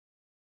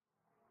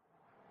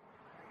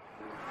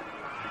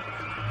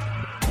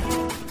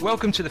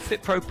Welcome to the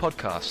FitPro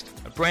podcast,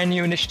 a brand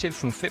new initiative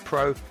from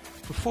FitPro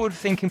for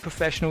forward-thinking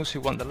professionals who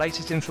want the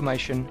latest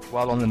information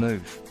while on the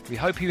move. We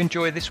hope you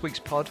enjoy this week's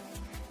pod,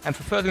 and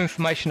for further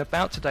information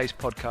about today's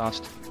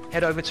podcast,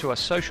 head over to our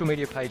social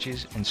media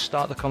pages and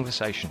start the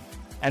conversation.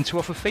 And to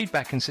offer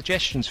feedback and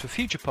suggestions for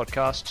future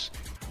podcasts,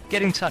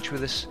 get in touch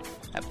with us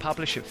at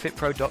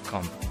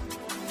publish@fitpro.com.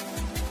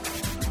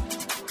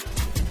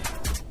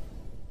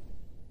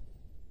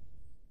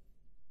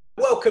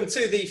 Welcome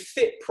to the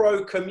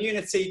FitPro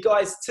community.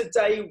 Guys,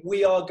 today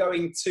we are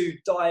going to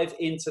dive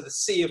into the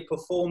sea of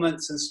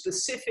performance and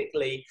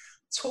specifically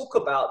talk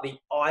about the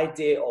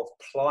idea of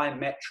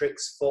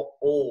plyometrics for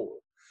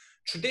all.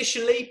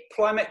 Traditionally,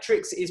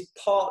 plyometrics is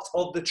part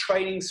of the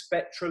training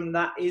spectrum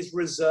that is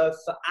reserved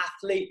for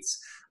athletes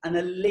and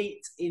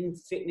elite in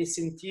fitness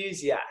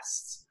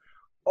enthusiasts.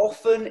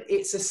 Often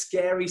it's a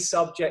scary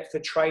subject for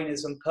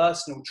trainers and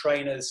personal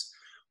trainers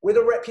with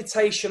a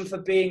reputation for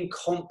being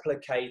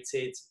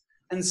complicated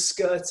and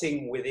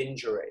skirting with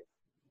injury.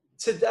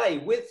 Today,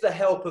 with the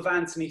help of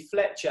Anthony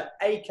Fletcher,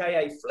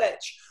 aka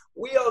Fletch,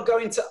 we are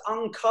going to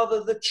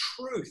uncover the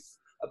truth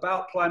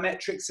about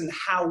plyometrics and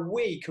how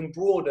we can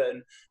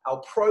broaden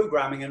our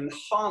programming and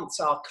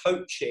enhance our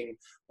coaching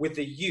with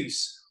the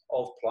use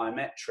of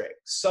plyometrics.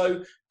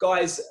 So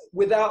guys,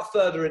 without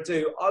further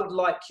ado, I'd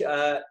like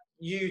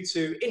you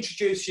to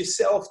introduce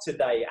yourself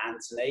today,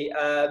 Anthony.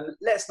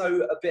 Let us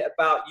know a bit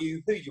about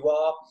you, who you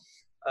are,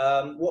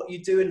 what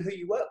you do and who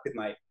you work with,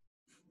 mate.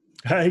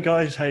 Hey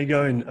guys, how you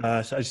going?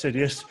 So I said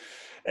yes,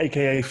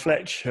 aka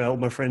Fletch. All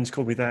my friends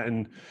call me that,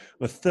 and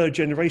I'm a third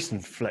generation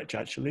Fletch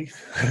actually.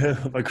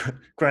 My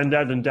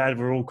granddad and dad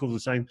were all called the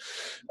same.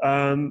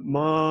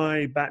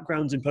 My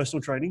background's in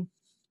personal training,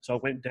 so I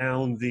went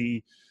down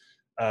the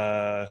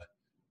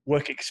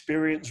work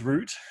experience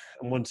route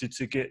and wanted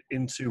to get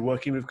into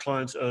working with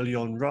clients early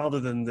on,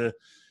 rather than the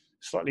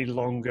slightly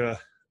longer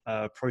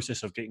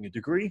process of getting a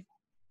degree.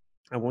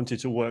 I wanted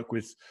to work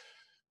with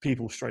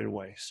people straight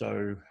away.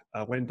 So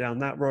I went down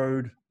that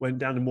road, went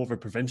down to more of a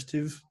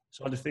preventative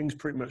side of things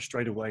pretty much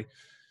straight away,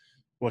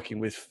 working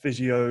with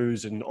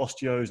physios and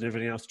osteos and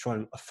everything else to try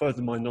and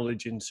further my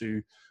knowledge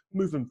into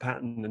movement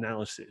pattern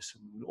analysis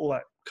and all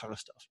that kind of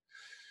stuff.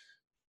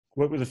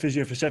 Worked with a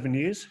physio for 7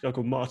 years, a guy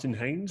called Martin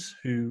Haynes,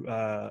 who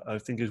I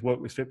think has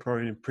worked with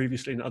FitPro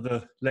previously in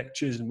other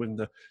lectures, and when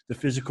the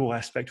physical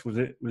aspect of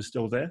it was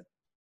still there.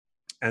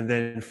 And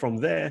then from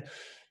there,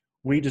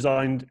 we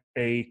designed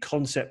a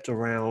concept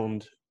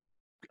around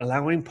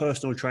allowing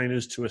personal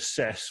trainers to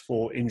assess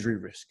for injury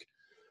risk.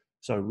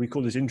 So we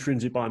call this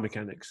intrinsic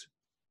biomechanics.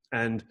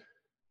 And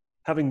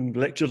having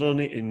lectured on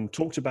it and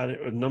talked about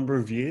it a number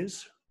of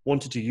years,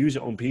 wanted to use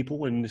it on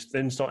people, and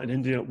then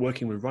ended up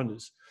working with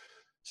runners.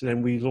 So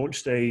then we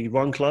launched a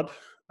run club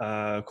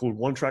called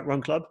One Track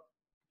Run Club,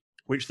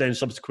 which then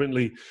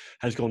subsequently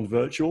has gone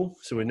virtual.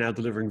 So we're now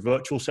delivering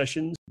virtual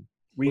sessions.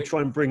 We try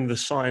and bring the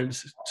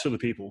science to the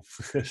people.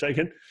 Say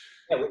again?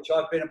 Yeah, which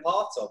I've been a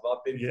part of.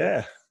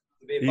 Yeah.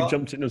 You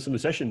jumped in on some of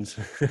the sessions.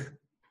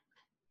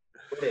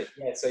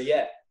 Brilliant. So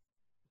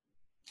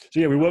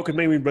we work with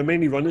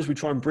mainly runners. We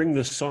try and bring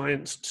the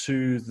science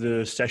to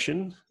the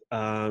session.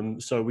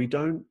 So we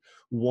don't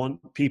want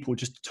people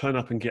just to turn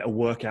up and get a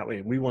workout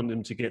in. We want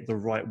them to get the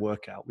right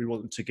workout. We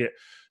want them to get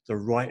the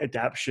right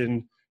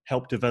adaptation,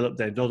 help develop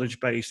their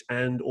knowledge base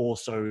and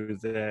also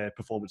their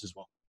performance as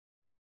well.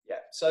 Yeah,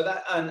 so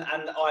that and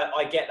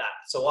I get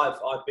that. So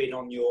I've been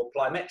on your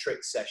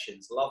plyometrics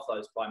sessions. Love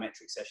those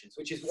plyometrics sessions,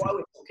 which is why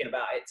we're talking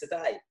about it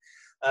today.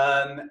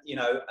 And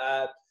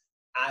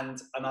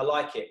I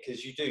like it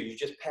because you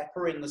just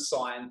pepper in the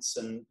science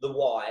and the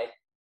why,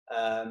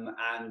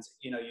 and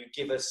you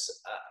give us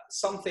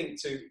something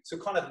to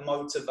kind of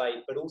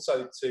motivate, but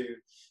also to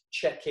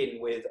check in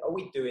with: are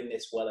we doing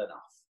this well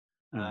enough?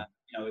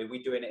 Are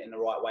we doing it in the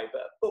right way?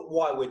 But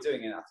why we're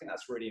doing it, I think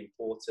that's really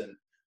important.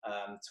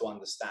 To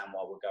understand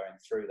why we're going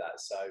through that.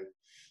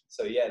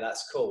 So yeah,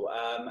 that's cool.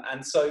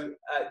 And so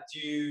do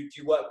you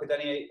work with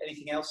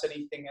anything else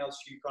you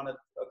kind of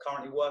are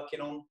currently working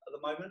on at the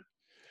moment?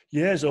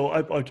 Yeah, so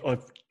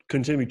I've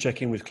continued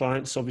checking with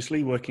clients,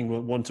 obviously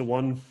working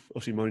one-to-one,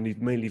 obviously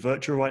mainly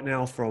virtual right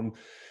now, from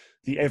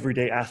the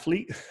everyday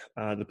athlete,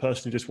 the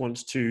person who just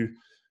wants to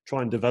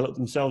try and develop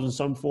themselves in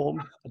some form.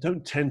 I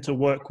don't tend to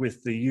work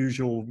with the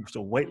usual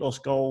sort of weight loss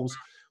goals.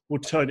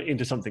 We'll turn it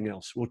into something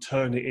else. We'll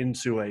turn it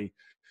into a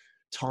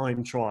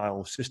time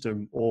trial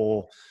system,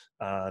 or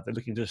they're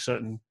looking to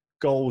certain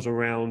goals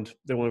around,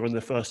 they want to run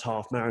their first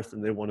half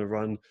marathon, they want to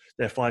run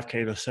their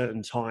 5K in a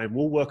certain time.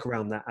 We'll work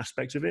around that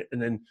aspect of it,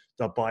 and then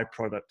the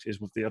byproduct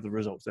is with the other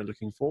results they're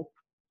looking for.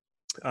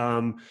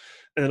 And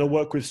then I'll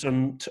work with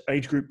some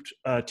age grouped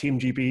Team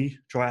GB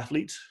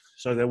triathletes.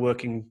 So they're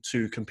working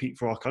to compete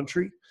for our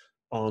country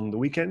on the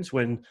weekends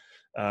when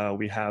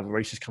we have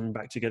races coming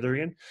back together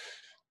again.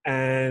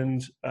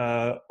 And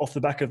off the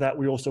back of that,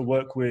 we also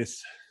work with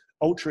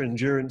ultra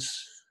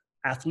endurance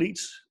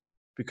athletes,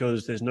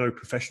 because there's no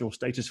professional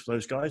status for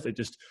those guys. They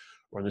just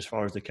run as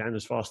far as they can,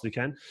 as fast as they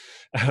can.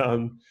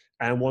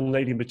 And one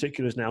lady in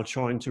particular is now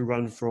trying to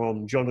run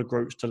from John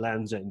O'Groats to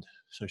Land's End.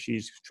 So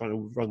she's trying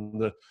to run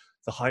the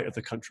height of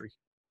the country.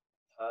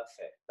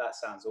 Perfect. That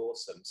sounds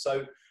awesome.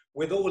 So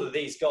with all of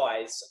these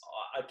guys,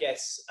 I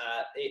guess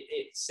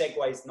it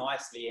segues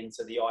nicely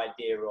into the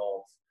idea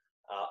of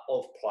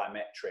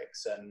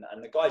plyometrics, and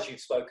the guys you've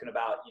spoken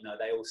about, you know,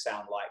 they all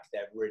sound like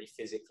they're really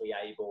physically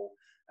able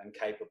and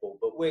capable,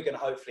 but we're going to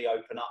hopefully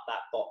open up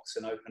that box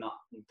and open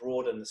up and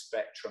broaden the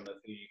spectrum of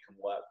who you can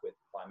work with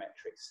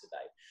plyometrics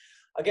today.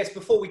 I guess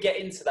before we get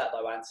into that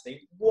though,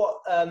 Anthony,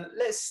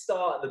 let's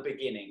start at the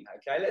beginning,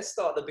 okay? Let's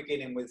start at the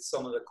beginning with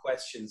some of the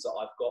questions that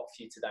I've got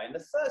for you today. And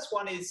the first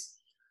one is,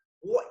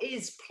 what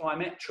is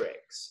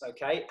plyometrics,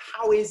 okay?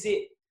 How is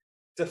it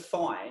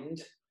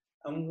defined,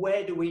 and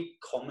where do we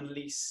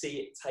commonly see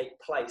it take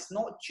place?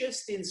 Not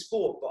just in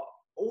sport, but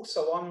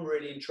also I'm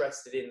really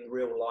interested in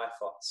real life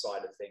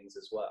side of things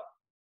as well.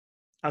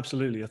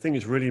 Absolutely. I think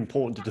it's really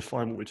important to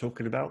define what we're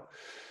talking about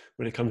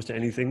when it comes to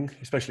anything,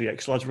 especially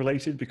exercise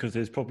related, because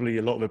there's probably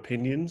a lot of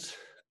opinions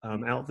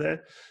out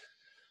there.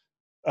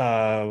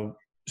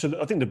 So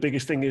I think the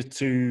biggest thing is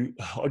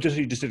I just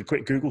did a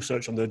quick Google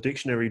search on the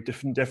dictionary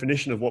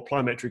definition of what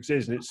plyometrics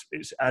is, and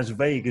it's as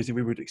vague as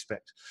we would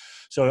expect.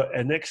 So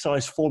an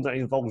exercise form that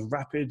involves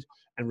rapid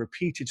and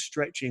repeated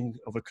stretching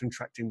of a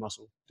contracting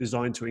muscle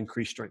designed to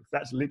increase strength.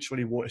 That's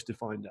literally what it's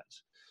defined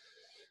as.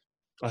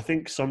 I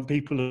think some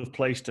people have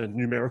placed a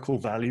numerical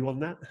value on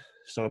that.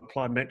 So a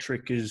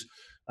plyometric is,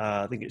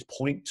 I think it's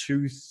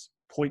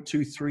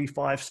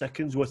 0.235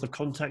 seconds worth of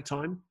contact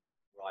time.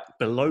 Right.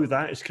 Below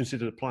that is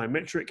considered a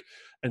plyometric.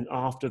 And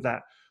after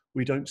that,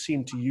 we don't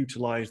seem to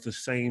utilize the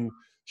same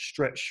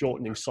stretch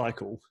shortening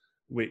cycle,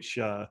 which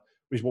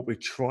is what we're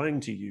trying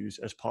to use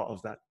as part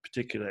of that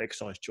particular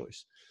exercise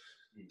choice.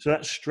 So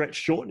that stretch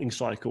shortening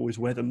cycle is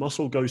where the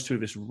muscle goes through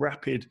this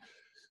rapid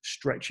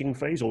stretching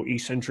phase or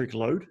eccentric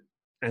load.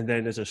 And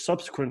then there's a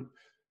subsequent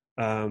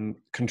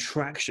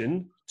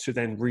contraction to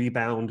then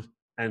rebound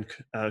and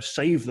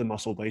save the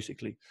muscle,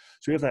 basically.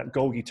 So we have that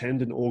Golgi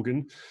tendon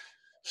organ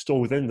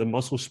stored within the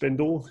muscle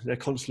spindle. They're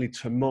constantly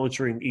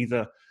monitoring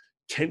either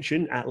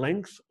tension at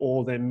length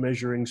or they're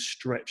measuring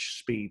stretch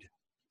speed.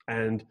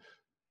 And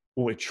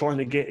what we're trying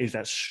to get is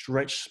that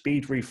stretch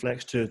speed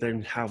reflex to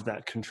then have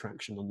that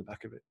contraction on the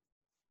back of it.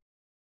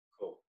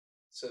 Cool.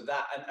 So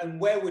that,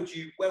 and where do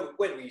you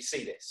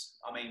see this?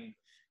 I mean,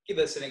 give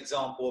us an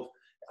example of,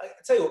 I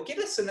tell you what, give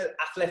us an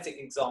athletic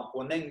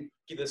example and then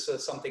give us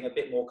something a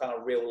bit more kind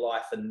of real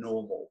life and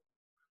normal.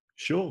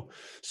 Sure.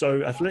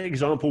 So athletic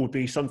example would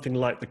be something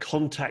like the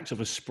contact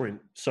of a sprint.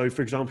 So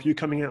for example, you're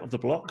coming out of the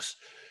blocks,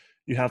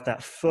 you have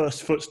that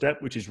first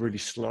footstep, which is really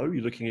slow.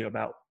 You're looking at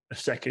about a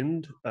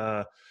second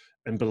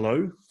and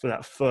below for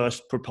that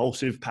first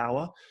propulsive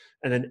power.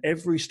 And then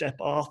every step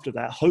after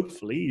that,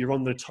 hopefully you're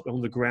on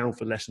the ground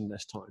for less and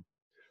less time.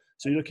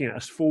 So you're looking at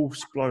a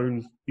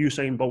full-blown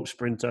Usain Bolt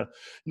sprinter,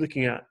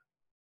 looking at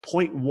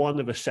 0.1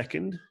 of a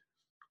second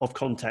of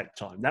contact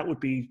time. That would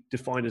be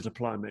defined as a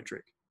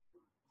plyometric.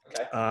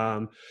 Okay.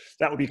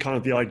 That would be kind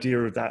of the idea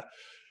of that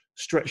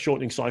stretch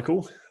shortening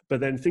cycle. But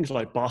then things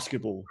like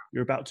basketball,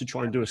 you're about to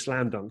try and do a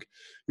slam dunk.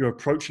 You're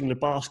approaching the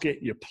basket,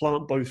 you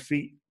plant both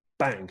feet,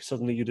 bang,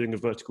 suddenly you're doing a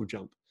vertical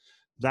jump.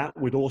 That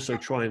would also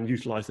try and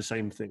utilize the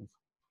same thing.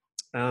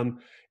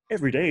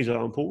 Everyday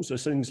examples are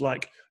things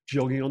like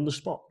jogging on the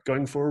spot,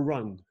 going for a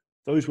run.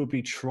 Those would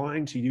be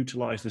trying to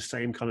utilize the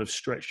same kind of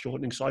stretch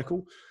shortening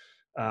cycle.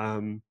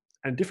 And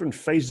different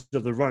phases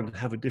of the run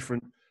have a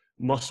different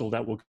muscle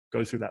that will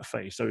go through that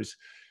phase. So it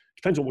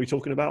depends on what we're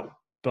talking about,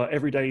 but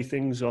everyday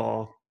things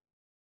are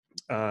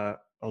a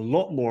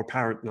lot more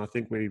apparent than I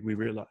think we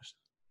realize.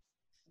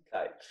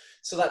 Okay,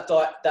 so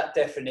that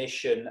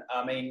definition,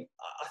 I mean,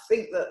 I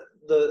think that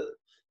the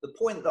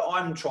point that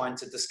I'm trying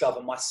to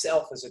discover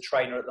myself as a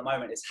trainer at the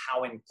moment is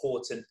how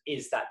important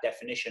is that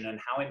definition and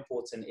how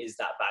important is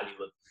that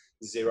value of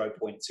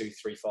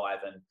 0.235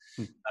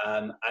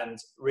 and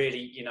really,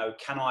 you know,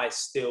 can I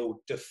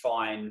still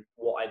define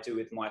what I do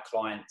with my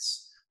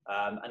clients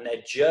and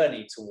their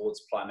journey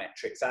towards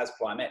plyometrics as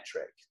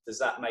plyometric? Does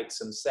that make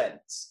some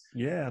sense?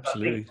 Yeah,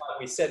 absolutely. I think, like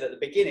we said at the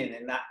beginning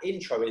in that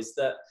intro, is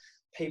that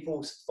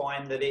people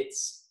find that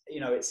it's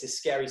a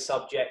scary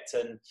subject,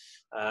 and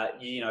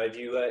if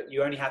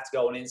you only have to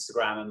go on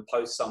Instagram and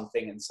post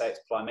something and say it's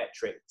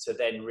plyometric to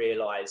then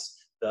realize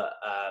that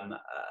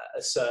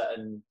a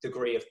certain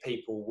degree of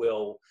people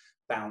will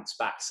bounce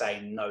back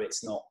saying no,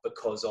 it's not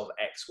because of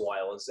X,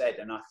 Y, or Z.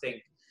 And I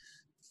think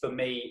for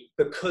me,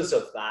 because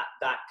of that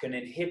can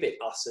inhibit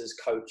us as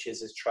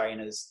coaches, as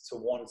trainers, to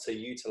want to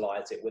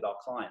utilize it with our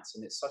clients.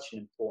 And it's such an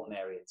important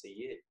area to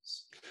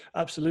use.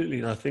 Absolutely.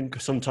 And I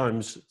think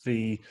sometimes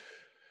the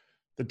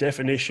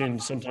definition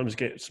sometimes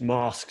gets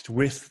masked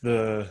with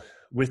the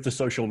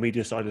social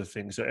media side of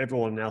things. So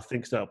everyone now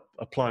thinks that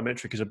a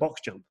plyometric is a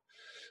box jump,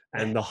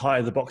 and the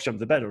higher the box jump,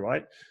 the better,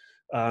 right?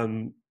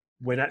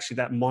 When actually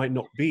that might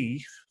not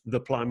be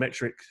the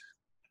plyometric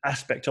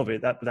aspect of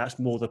it. That's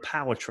more the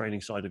power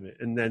training side of it,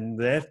 and then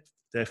they're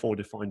therefore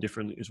defined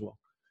differently as well.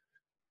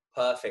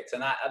 Perfect.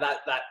 And that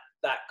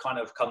that kind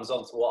of comes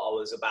on to what I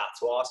was about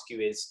to ask you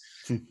is,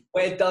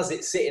 where does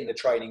it sit in the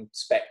training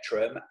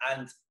spectrum,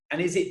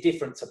 and is it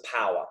different to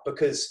power?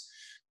 Because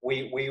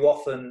we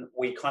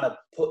kind of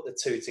put the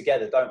two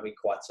together, don't we,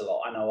 quite a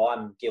lot. I know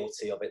I'm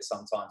guilty of it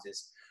sometimes.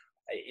 Is,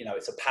 you know,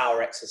 it's a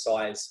power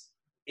exercise.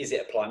 Is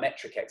it a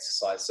plyometric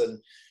exercise? And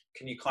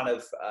can you kind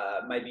of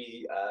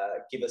maybe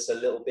give us a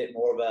little bit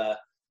more of a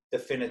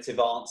definitive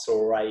answer,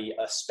 or a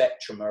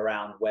spectrum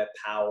around where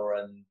power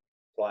and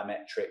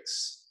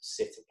plyometrics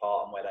sit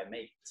apart and where they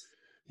meet?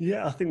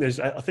 Yeah, I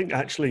think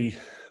actually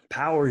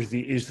power is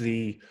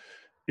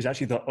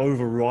actually the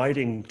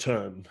overriding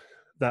term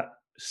that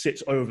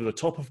sits over the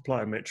top of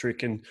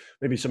plyometric and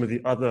maybe some of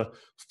the other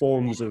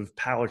forms of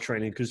power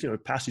training, because, you know,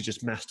 pass is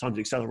just mass times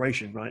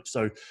acceleration, right?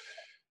 So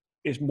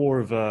it's more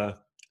of a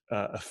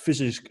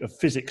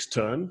physics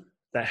term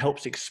that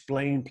helps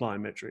explain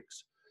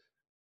plyometrics.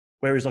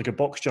 Whereas like a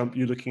box jump,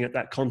 you're looking at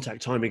that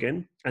contact time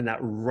again and that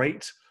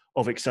rate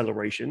of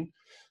acceleration.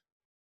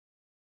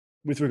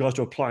 With regards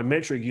to a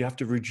plyometric, you have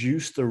to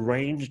reduce the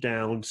range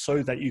down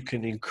so that you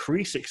can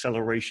increase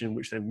acceleration,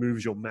 which then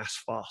moves your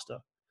mass faster.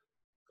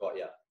 Got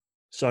ya.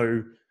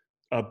 So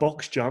a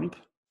box jump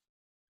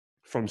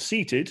from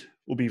seated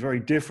will be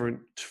very different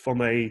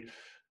from a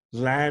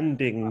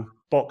landing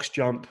box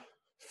jump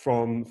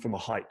from a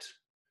height.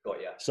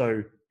 Got ya.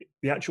 So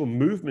the actual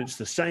movement's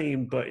the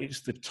same, but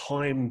it's the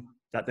time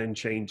that then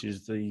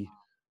changes the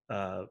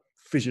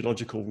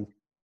physiological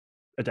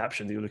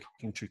adaptation that you're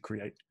looking to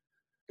create.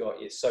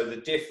 Got you. So the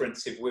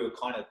difference, if we were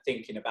kind of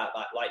thinking about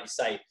that, like you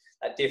say,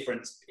 that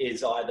difference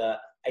is either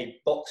a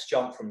box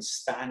jump from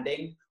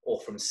standing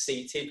or from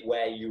seated,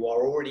 where you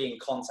are already in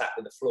contact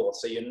with the floor.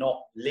 So you're not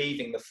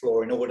leaving the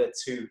floor in order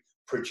to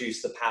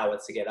produce the power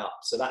to get up.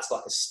 So that's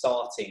like a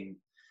starting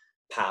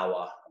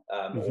power.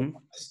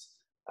 Almost.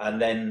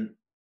 And then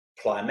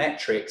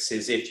plyometrics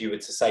is, if you were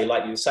to say,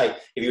 like you say,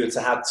 if you were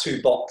to have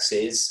two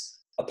boxes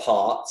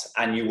apart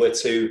and you were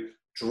to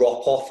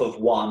drop off of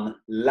one,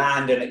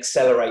 land and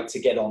accelerate to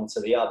get onto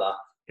the other,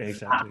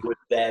 exactly,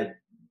 that would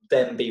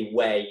then be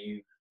where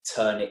you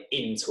turn it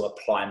into a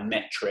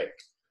plyometric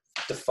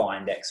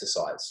defined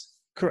exercise.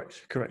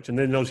 Correct. And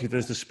then obviously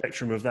there's the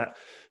spectrum of that.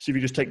 So if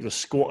you just take the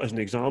squat as an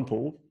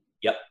example,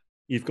 yep,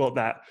 you've got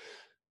that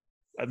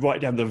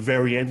right down the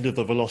very end of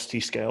the velocity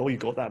scale. You've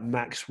got that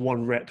max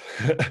 1 rep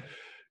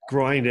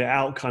grind it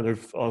out kind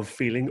of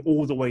feeling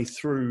all the way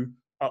through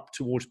up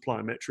towards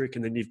plyometric.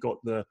 And then you've got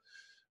the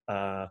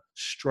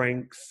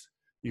strength,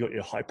 you got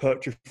your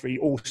hypertrophy,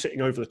 all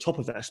sitting over the top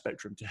of that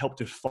spectrum to help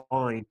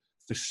define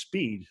the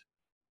speed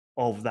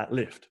of that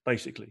lift,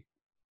 basically.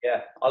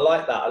 Yeah, I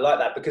like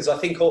that because I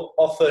think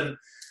often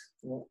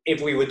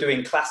if we were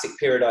doing classic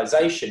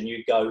periodization,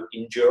 you'd go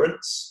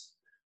endurance,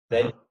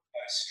 then you go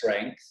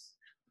strength,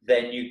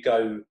 then you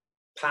go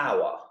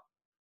power.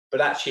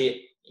 But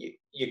actually,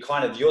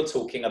 you're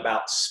talking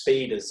about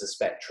speed as the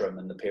spectrum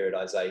and the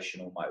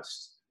periodization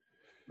almost.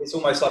 It's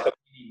almost like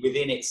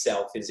within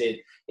itself is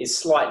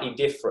slightly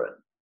different.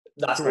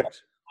 That's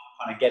correct.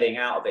 What I'm kind of getting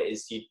out of it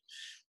is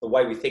the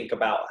way we think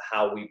about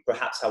how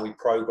we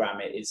program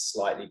it is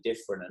slightly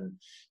different, and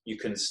you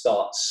can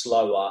start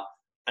slower.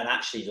 And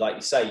actually, like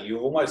you say,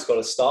 you've almost got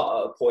to start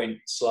at a point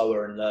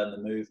slower and learn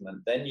the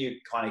movement. Then you're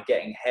kind of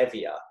getting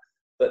heavier,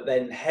 but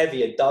then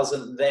heavier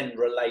doesn't then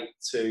relate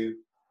to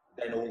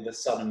then all of a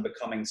sudden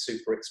becoming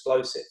super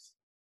explosive.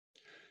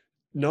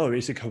 No,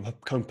 it's a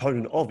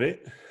component of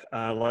it.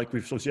 Like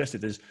we've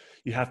suggested,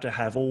 you have to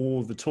have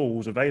all the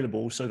tools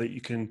available so that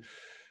you can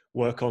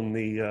work on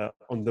the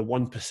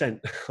 1%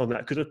 on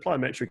that. Because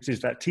plyometrics is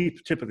that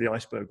tip of the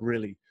iceberg,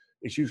 really.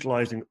 It's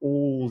utilizing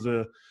all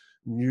the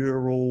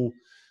neural,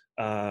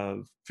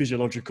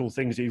 physiological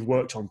things that you've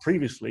worked on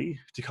previously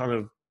to kind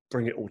of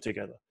bring it all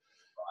together.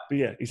 Right. But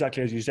yeah,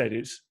 exactly as you said,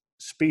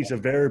 speed's a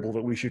variable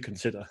that we should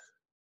consider.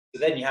 So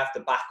then you have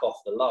to back off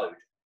the load.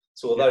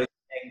 So although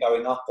you're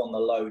going up on the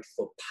load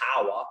for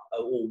power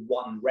or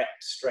 1 rep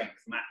strength,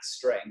 max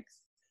strength,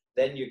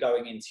 then you're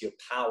going into your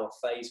power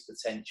phase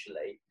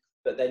potentially,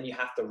 but then you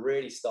have to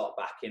really start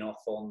backing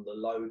off on the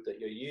load that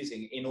you're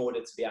using in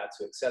order to be able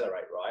to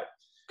accelerate, right?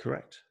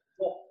 Correct.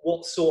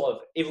 What sort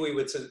of, if we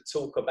were to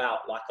talk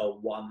about like a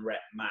 1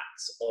 rep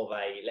max of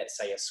let's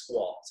say a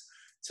squat,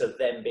 to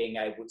then being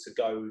able to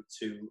go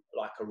to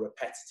like a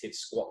repetitive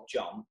squat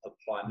jump, a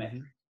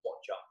plyometric squat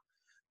jump,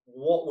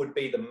 what would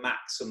be the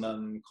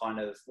maximum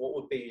what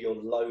would be your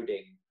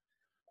loading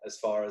as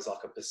far as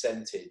like a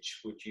percentage?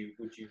 Would you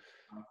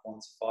kind of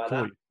quantify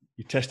that?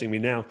 You're testing me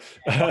now.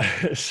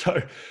 So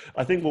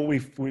I think what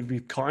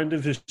we've kind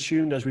of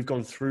assumed as we've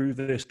gone through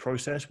this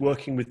process,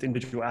 working with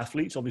individual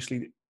athletes,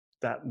 obviously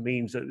that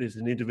means that there's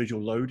an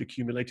individual load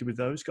accumulated with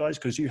those guys,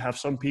 because you have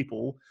some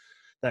people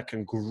that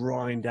can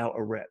grind out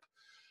a rep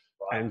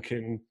and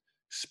can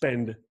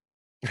spend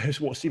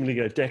what seemingly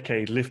a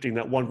decade lifting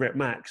that 1 rep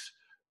max.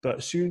 But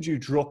as soon as you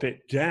drop it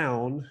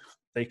down,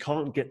 they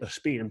can't get the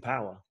speed and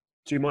power.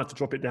 So you might have to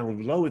drop it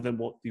down lower than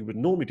what you would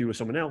normally do with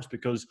someone else,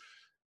 because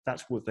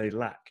that's what they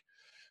lack.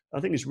 I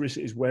think this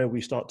is where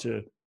we start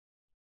to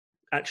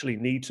actually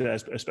need to,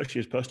 especially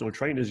as personal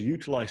trainers,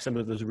 utilize some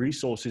of the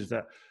resources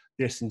that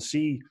the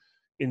S&C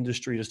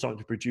industry is starting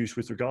to produce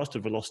with regards to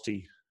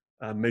velocity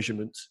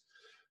measurements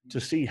to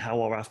see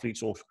how our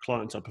athletes or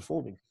clients are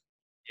performing.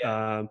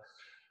 Yeah.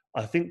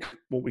 I think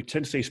what we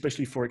tend to see,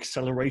 especially for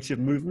accelerative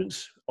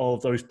movements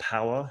of those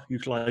power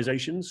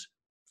utilizations,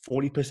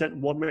 40%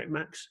 1 rep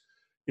max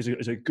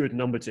is a good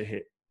number to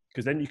hit,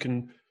 because then you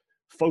can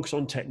focus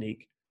on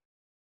technique,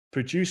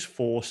 produce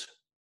force,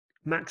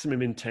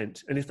 maximum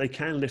intent, and if they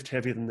can lift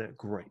heavier than that,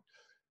 great.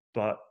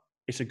 But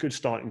it's a good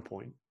starting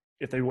point.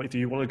 If you want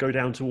to go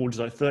down towards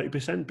like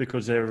 30%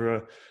 because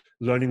they're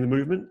learning the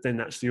movement, then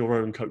that's your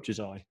own coach's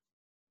eye.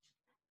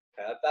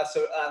 And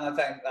I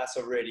think that's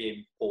a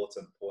really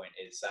important point.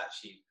 Is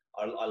actually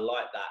I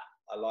like that.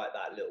 I like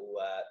that little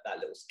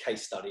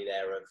case study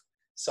there of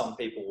some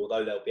people,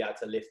 although they'll be able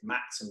to lift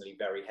maximally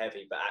very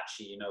heavy, but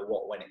actually, you know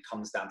what, when it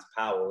comes down to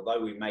power,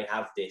 although we may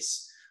have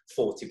this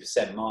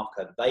 40%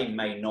 marker, they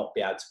may not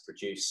be able to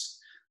produce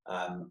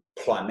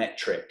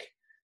plyometric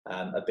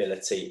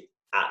ability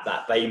at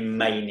that. They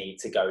may need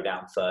to go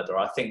down further.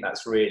 I think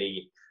that's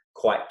really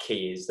quite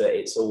key, is that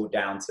it's all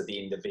down to the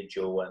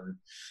individual and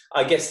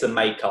I guess the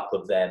makeup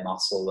of their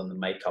muscle and the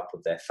makeup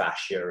of their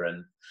fascia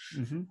and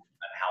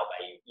how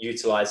they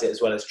utilize it,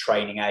 as well as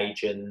training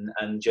age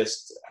and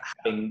just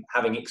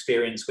having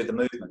experience with the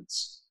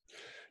movements.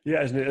 Yeah,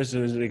 as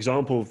an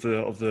example of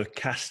the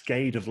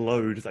cascade of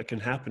load that can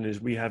happen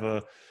is we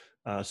have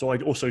so I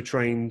also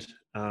trained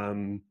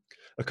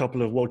a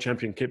couple of world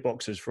champion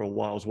kickboxers for a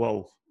while as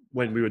well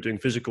when we were doing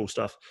physical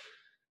stuff,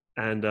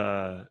 and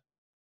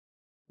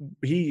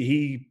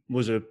he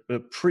was a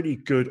pretty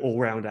good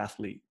all-round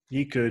athlete.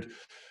 He could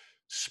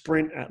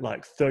sprint at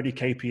like 30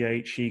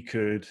 kph, he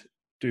could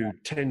do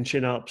 10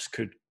 chin-ups,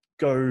 could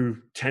go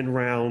 10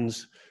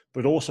 rounds,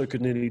 but also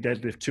could nearly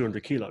deadlift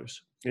 200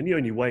 kilos. And he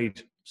only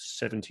weighed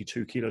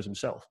 72 kilos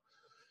himself.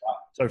 Wow.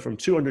 So from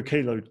 200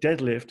 kilo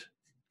deadlift,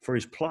 for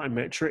his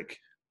plyometric,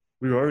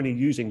 we were only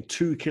using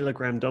 2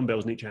 kilogram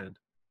dumbbells in each hand.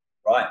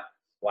 Right.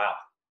 Wow.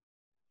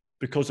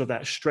 Because of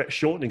that stretch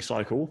shortening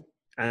cycle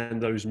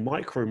and those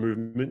micro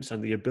movements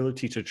and the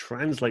ability to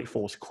translate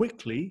force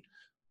quickly,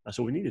 that's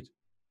all we needed.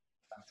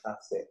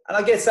 Fantastic. And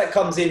I guess that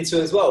comes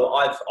into as well.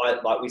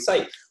 Like we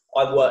say,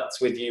 I've worked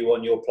with you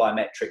on your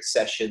plyometric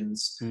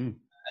sessions. And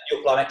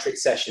your plyometric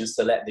sessions,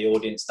 to let the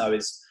audience know,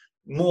 is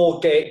more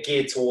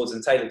geared towards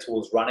and tailored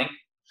towards running.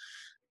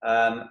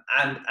 And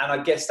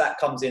I guess that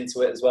comes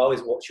into it as well,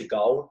 is what's your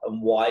goal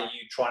and why are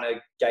you trying to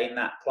gain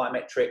that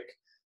plyometric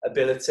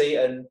ability.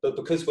 But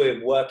because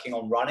we're working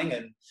on running,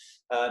 and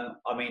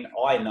I mean,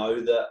 I know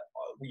that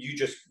we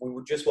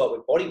would just work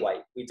with body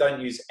weight. We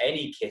don't use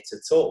any kit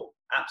at all.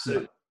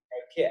 Absolutely no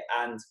kit.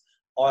 And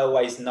I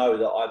always know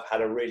that I've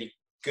had a really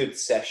good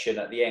session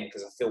at the end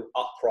because I feel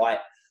upright.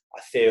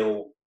 I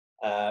feel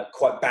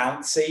quite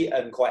bouncy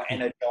and quite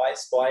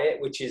energized by it,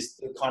 which is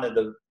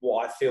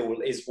what I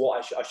feel is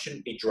what I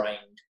shouldn't be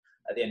drained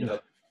at the end of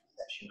a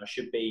session. I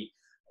should be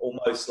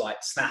almost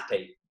like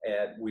snappy.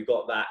 We've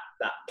got that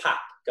pap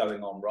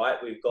going on, right?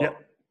 We've got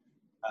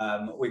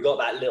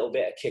that little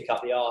bit of kick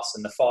up the arse,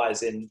 and the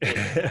fire's in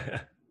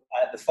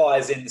the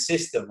fire's in the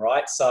system,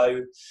 right?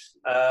 So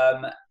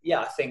I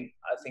think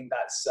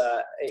that's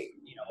I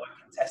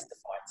can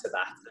testify to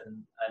that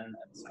and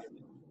say,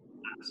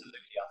 absolutely.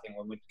 I think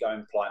when we're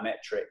going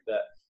plyometric,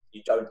 that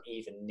you don't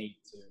even need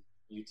to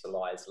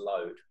utilize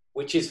load,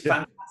 which is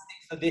fantastic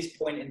for this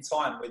point in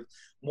time, with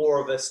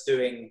more of us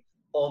doing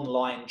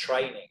online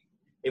training.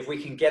 If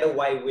we can get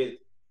away with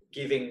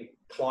giving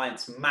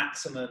clients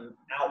maximum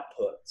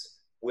output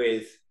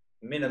with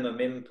minimum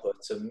input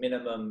and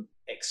minimum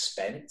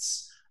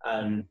expense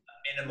and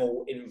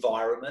minimal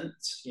environment,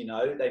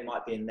 they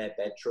might be in their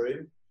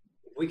bedroom.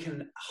 If we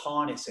can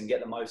harness and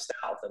get the most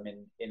out of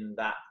them in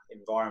that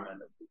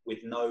environment with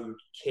no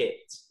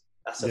kit,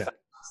 that's a fantastic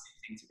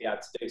thing to be able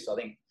to do. So I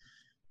think,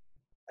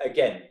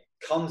 again,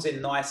 comes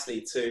in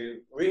nicely to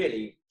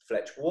really,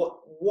 Fletch,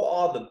 what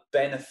are the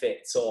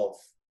benefits of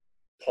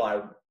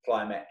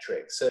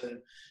plyometrics, and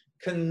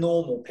can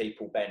normal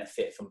people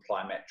benefit from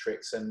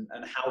plyometrics, and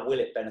how will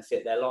it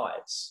benefit their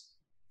lives?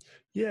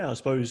 Yeah, I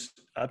suppose,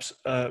 I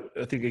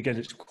think, again,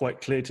 it's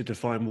quite clear to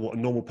define what a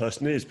normal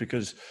person is,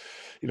 because,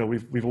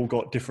 we've all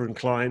got different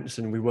clients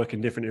and we work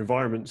in different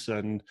environments,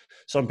 and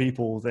some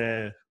people,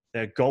 their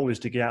goal is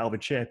to get out of a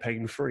chair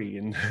pain-free.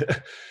 And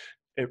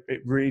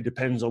it really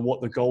depends on what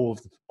the goal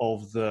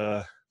of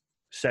the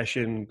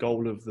session,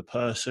 goal of the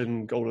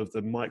person, goal of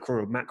the micro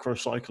or macro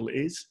cycle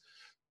is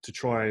to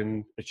try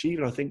and achieve.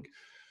 And I think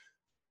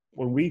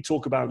when we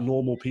talk about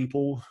normal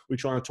people, we're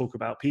trying to talk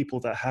about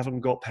people that haven't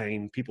got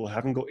pain, people who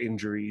haven't got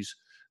injuries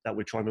that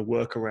we're trying to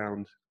work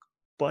around,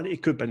 but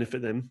it could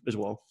benefit them as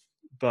well.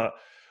 But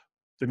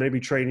they may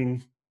be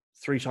training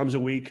 3 times a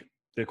week.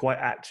 They're quite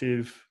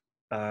active.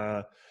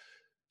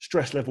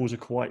 Stress levels are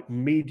quite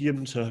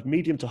medium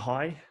to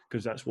high,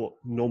 because that's what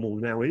normal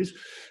now is.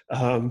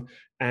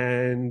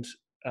 And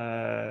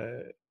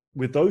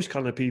with those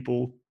kind of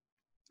people,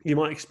 you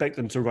might expect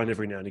them to run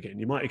every now and again.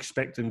 You might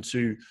expect them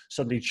to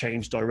suddenly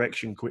change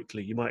direction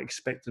quickly. You might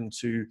expect them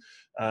to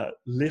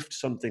lift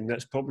something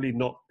that's probably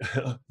not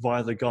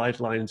via the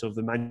guidelines of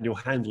the manual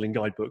handling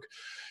guidebook.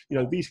 You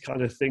know, these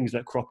kind of things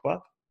that crop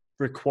up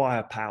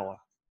require power,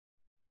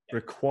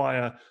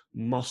 require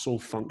muscle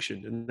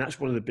function. And that's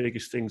one of the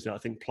biggest things that I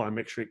think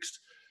plyometrics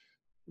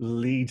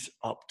leads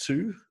up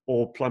to,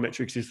 or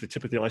plyometrics is the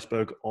tip of the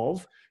iceberg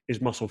of,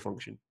 is muscle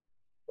function.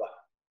 Right.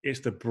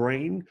 It's the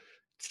brain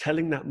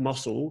telling that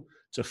muscle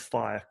to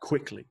fire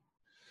quickly.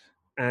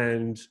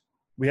 And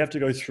we have to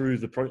go through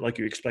like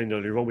you explained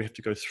earlier on, we have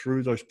to go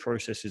through those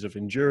processes of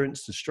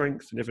endurance and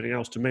strength and everything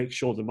else to make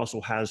sure the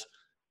muscle has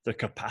the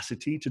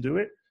capacity to do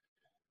it.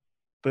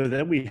 But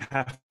then we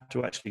have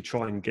to actually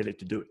try and get it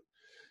to do it.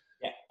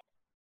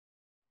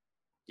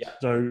 Yeah.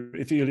 So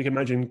if you can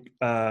imagine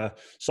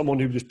someone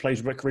who just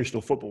plays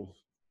recreational football,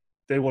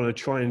 they want to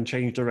try and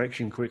change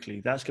direction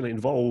quickly. That's going to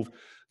involve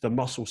the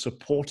muscle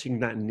supporting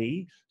that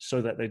knee so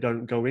that they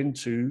don't go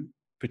into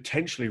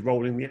potentially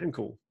rolling the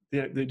ankle.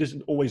 You know, it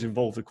doesn't always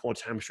involve the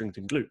quads, hamstrings,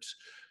 and glutes.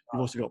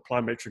 You've also got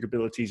plyometric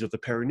abilities of the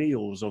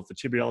perineals, of the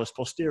tibialis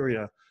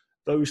posterior.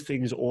 Those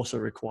things also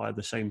require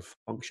the same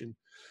function.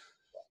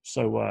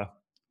 So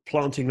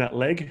planting that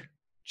leg,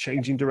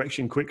 changing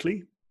direction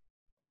quickly,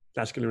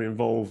 that's going to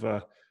involve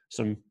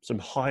some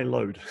high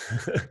load.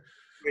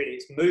 Really,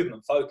 it's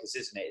movement focus,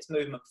 isn't it? It's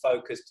movement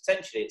focus.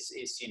 Potentially,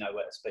 it's you know,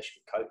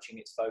 especially coaching,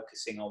 it's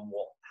focusing on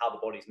how the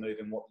body's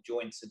moving, what the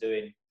joints are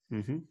doing.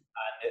 Mm-hmm. And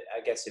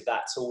I guess if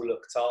that's all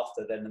looked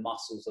after, then the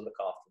muscles will look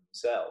after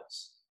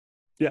themselves.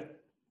 Yeah.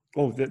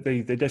 Well,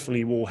 they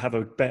definitely will have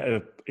a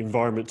better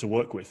environment to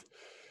work with.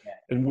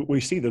 Yeah. And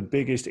we see the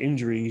biggest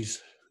injury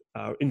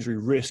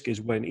risk is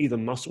when either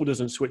muscle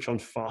doesn't switch on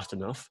fast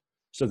enough,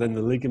 so then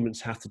the ligaments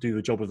have to do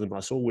the job of the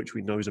muscle, which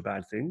we know is a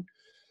bad thing,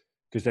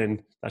 because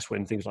then that's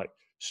when things like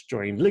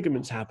strained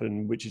ligaments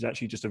happen, which is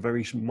actually just a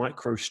very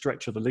micro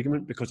stretch of the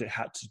ligament because it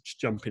had to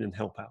jump in and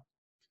help out.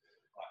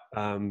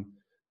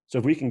 So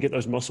if we can get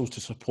those muscles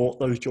to support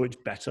those joints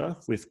better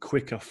with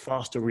quicker,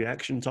 faster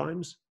reaction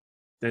times,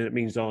 then it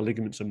means our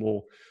ligaments are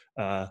more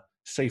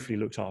safely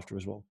looked after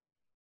as well.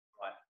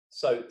 Right.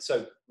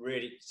 So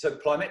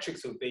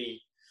plyometrics could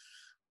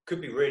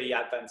be really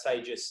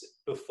advantageous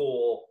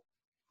before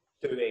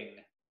doing,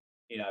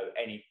 you know,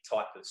 any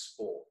type of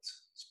sport,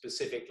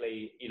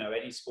 specifically, you know,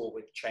 any sport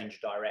with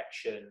change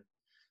direction.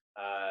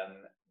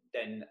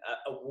 Then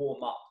a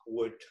warm up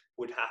would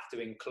have to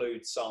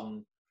include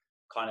some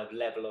kind of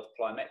level of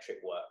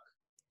plyometric work.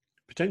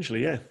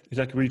 Potentially, yeah,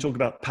 exactly. We talked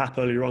about PAP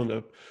earlier on,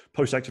 the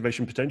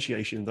post-activation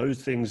potentiation.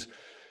 Those things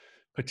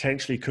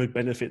potentially could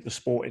benefit the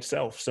sport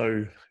itself.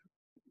 So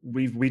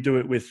we do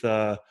it with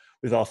our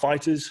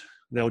fighters.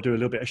 They'll do a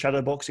little bit of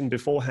shadow boxing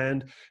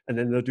beforehand, and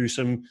then they'll do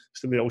some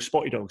of the old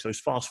spotty dogs, those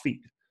fast feet,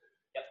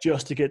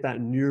 just to get that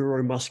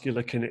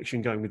neuromuscular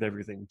connection going with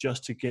everything,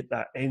 just to get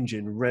that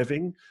engine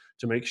revving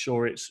to make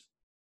sure it's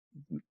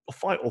a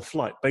fight or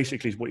flight.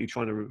 Basically, is what you're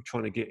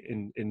trying to get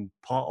in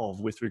part of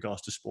with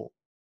regards to sport.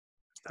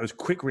 Those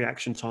quick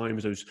reaction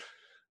times, those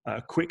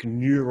quick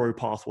neuro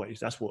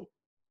pathways. That's what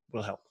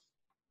will help.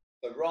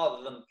 So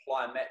rather than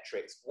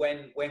plyometrics,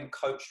 when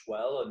coached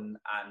well and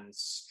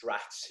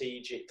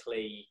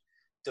strategically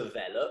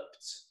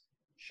developed,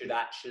 should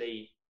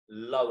actually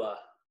lower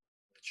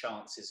the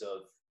chances of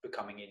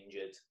becoming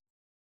injured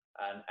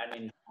and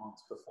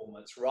enhance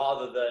performance,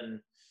 rather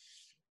than,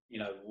 you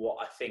know, what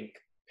I think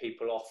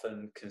people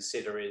often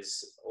consider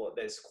is, or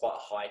there's quite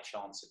a high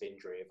chance of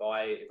injury. If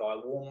I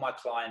warm my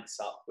clients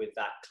up with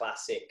that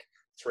classic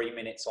 3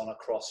 minutes on a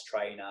cross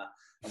trainer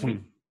and we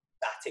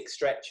static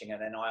stretching,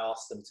 and then I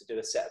ask them to do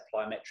a set of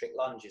plyometric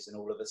lunges, and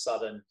all of a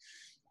sudden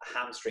a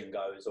hamstring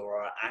goes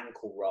or an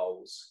ankle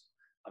rolls.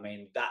 I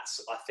mean,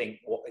 that's, I think,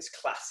 what is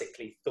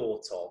classically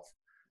thought of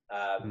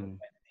when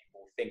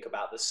people think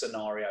about the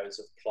scenarios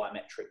of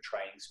plyometric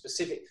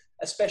training,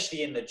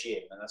 especially in the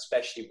gym, and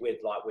especially with,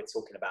 like we're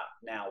talking about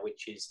now,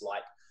 which is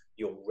like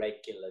your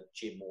regular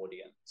gym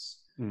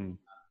audience.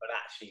 But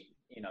actually,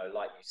 you know,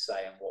 like you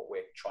say, and what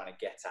we're trying to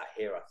get at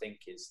here, I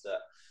think, is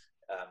that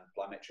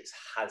plyometrics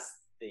has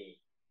the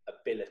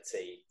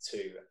ability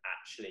to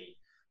actually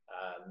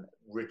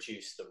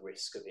reduce the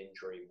risk of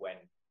injury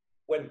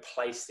when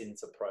placed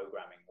into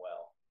programming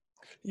well.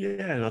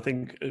 Yeah, and I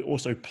think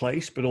also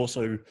place, but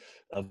also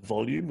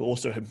volume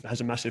also has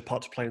a massive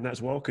part to play in that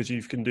as well, because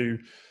you can do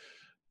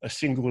a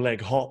single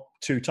leg hop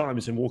 2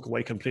 times and walk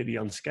away completely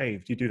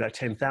unscathed. You do that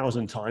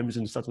 10,000 times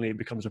and suddenly it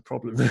becomes a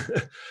problem.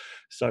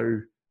 So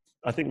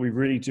I think we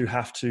really do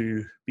have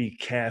to be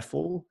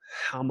careful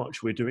how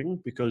much we're doing,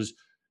 because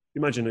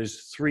imagine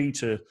there's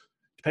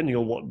depending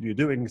on what you're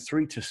doing,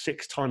 3 to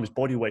 6 times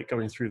body weight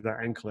going through that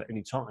ankle at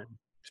any time.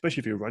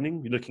 Especially if you're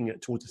running, you're looking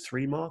at towards the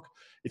 3 mark.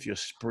 If you're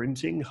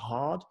sprinting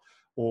hard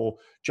or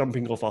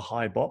jumping off a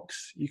high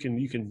box, you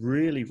can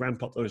really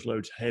ramp up those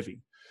loads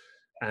heavy.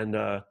 And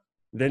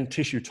then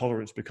tissue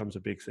tolerance becomes a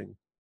big thing.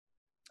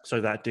 So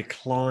that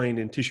decline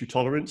in tissue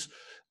tolerance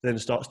then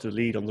starts to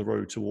lead on the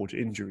road towards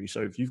injury.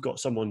 So if you've got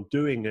someone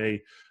doing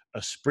a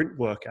a sprint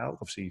workout,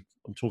 obviously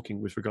I'm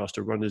talking with regards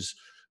to runners,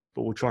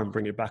 but we'll try and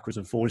bring it backwards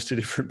and forwards to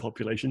different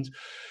populations.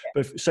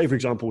 But say, for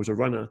example, as a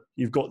runner,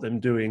 you've got them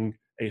doing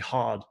a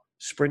hard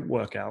sprint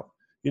workout.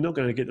 You're not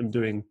going to get them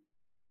doing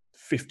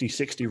 50,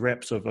 60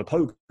 reps of a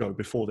pogo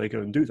before they go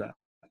and do that,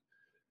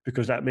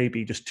 because that may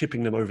be just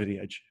tipping them over the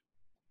edge.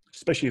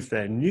 Especially if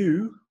they're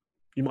new,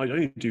 you might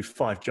only do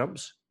 5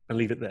 jumps and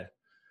leave it there.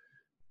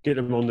 Get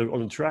them on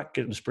the track,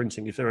 get them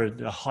sprinting. If they're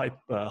a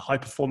high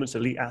performance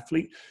elite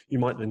athlete, you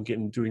might then get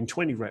them doing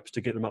 20 reps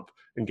to get them up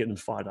and get them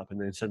fired up and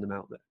then send them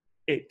out there.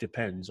 It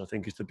depends, I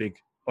think, is the big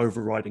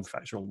overriding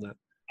factor on that.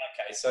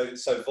 Okay,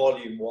 so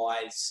volume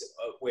wise,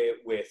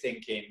 we're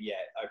thinking,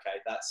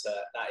 that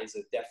is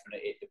a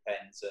definite. It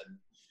depends, and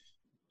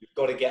you've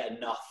got to get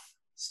enough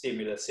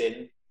stimulus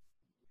in,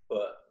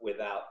 but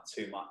without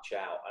too much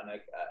out.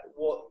 And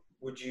what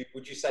would you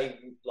say,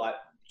 like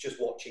just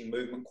watching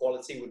movement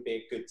quality would be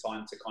a good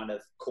time to kind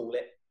of call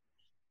it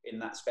in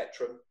that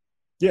spectrum?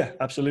 Yeah,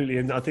 absolutely.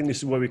 And I think this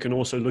is where we can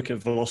also look at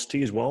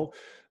velocity as well.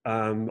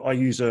 I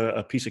use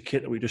a piece of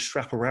kit that we just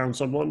strap around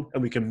someone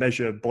and we can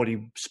measure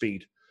body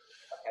speed.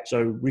 Okay.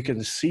 So we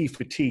can see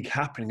fatigue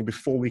happening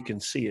before we can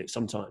see it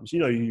sometimes.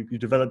 You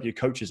develop your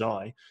coach's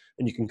eye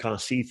and you can kind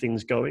of see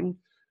things going,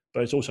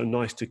 but it's also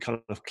nice to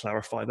kind of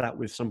clarify that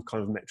with some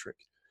kind of metric.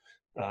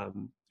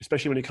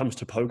 Especially when it comes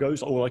to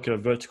pogos or like a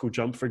vertical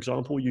jump, for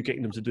example, you're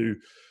getting them to do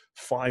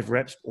 5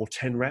 reps or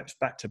 10 reps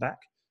back to back.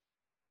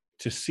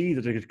 To see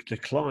the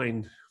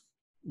decline,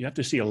 you have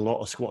to see a lot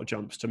of squat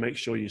jumps to make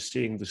sure you're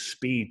seeing the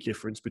speed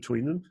difference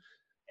between them.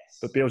 Yes.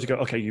 But be able to go,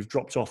 okay, you've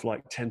dropped off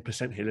like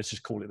 10% here, let's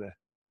just call it there.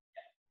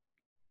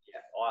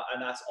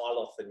 And I'll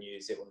often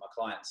use it with my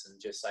clients and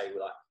just say,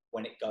 like,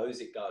 when it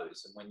goes, it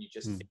goes. And when you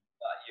just think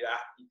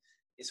that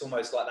it's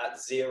almost like that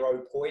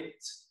 0 point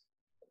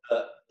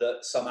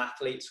that some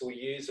athletes will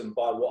use. And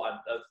by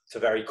what to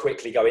very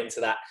quickly go into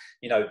that,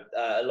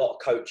 a lot of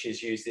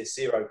coaches use this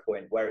 0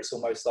 point where it's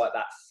almost like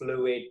that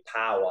fluid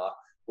power,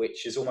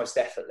 which is almost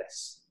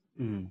effortless.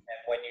 And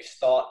when you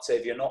start to,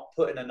 if you're not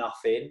putting enough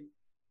in,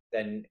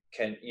 then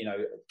can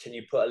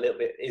you put a little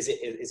bit, is it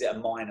a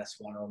 -1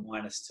 or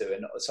a -2?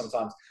 And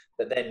sometimes,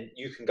 but then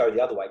you can go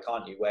the other way,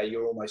 can't you? Where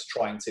you're almost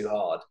trying too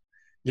hard.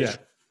 Yeah.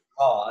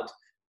 Hard.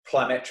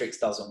 Plyometrics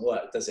doesn't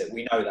work, does it?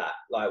 We know that.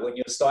 Like when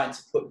you're starting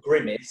to put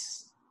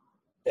grimace,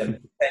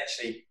 then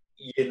potentially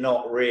you're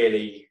not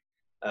really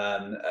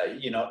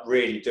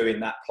doing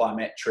that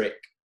plyometric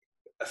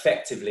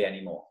effectively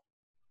anymore.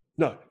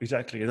 No,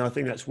 exactly. And I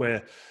think that's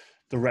where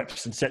the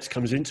reps and sets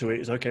comes into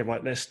it. Is okay,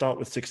 right, let's start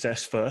with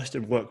success first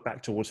and work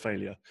back towards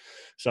failure.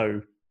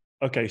 So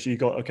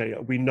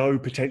we know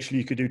potentially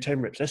you could do 10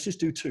 reps. Let's just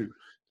do 2.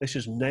 Let's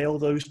just nail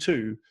those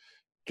 2.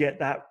 Get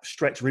that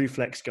stretch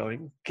reflex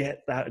going,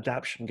 get that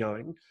adaptation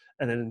going,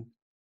 and then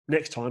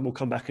next time we'll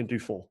come back and do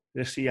 4.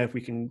 Let's see if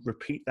we can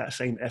repeat that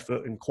same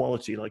effort and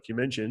quality, like you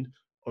mentioned,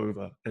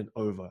 over and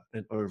over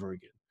and over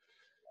again.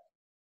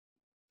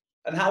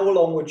 And how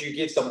long would you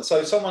give someone?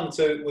 So someone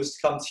was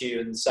to come to you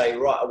and say,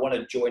 right, I want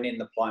to join in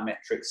the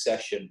plyometrics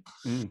session.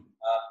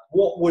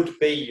 What would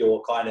be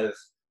your kind of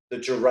the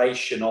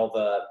duration of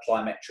a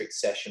plyometrics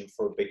session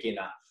for a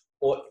beginner?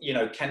 Or,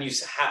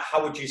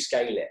 how would you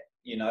scale it?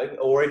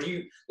 Or if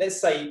you, let's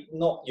say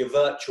not your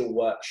virtual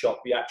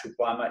workshop, your actual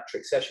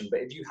plyometric session,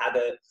 but if you had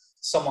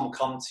someone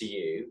come to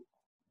you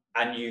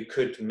and you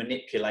could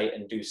manipulate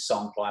and do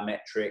some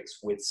plyometrics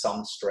with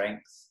some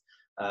strength,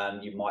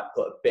 you might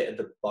put a bit of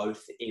the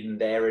both in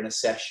there in a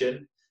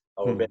session,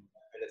 or a bit of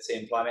ability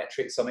in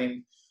plyometrics. I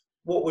mean,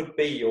 what would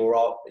be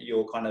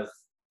your kind of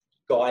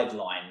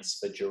guidelines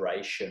for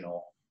duration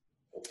or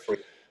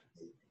frequency?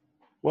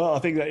 Well, I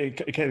think that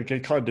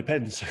it kind of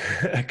depends,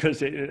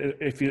 because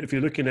if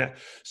you're looking at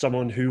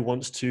someone who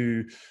wants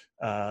to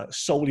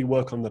solely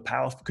work on the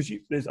power, because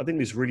I think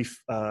there's really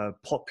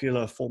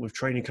popular form of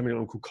training coming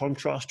along called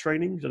contrast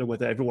training. I don't know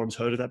whether everyone's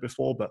heard of that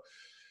before, but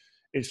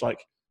it's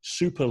like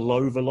super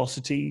low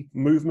velocity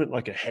movement,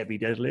 like a heavy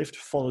deadlift,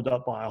 followed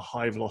up by a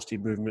high velocity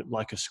movement,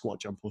 like a squat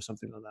jump or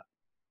something like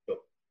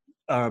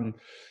that.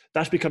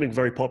 That's becoming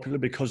very popular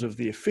because of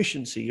the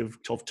efficiency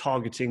of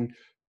targeting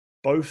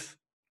both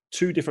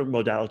 2 different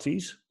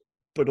modalities,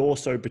 but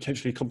also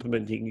potentially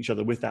complementing each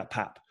other with that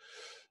PAP.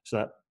 So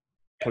that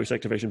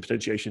post-activation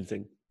potentiation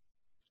thing.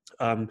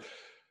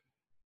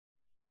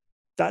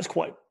 That's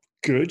quite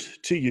good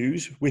to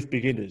use with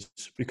beginners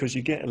because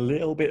you get a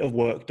little bit of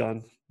work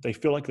done. They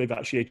feel like they've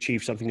actually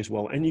achieved something as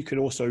well. And you can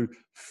also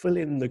fill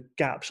in the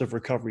gaps of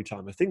recovery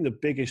time. I think the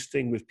biggest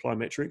thing with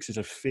plyometrics is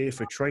a fear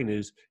for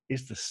trainers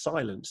is the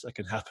silence that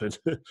can happen.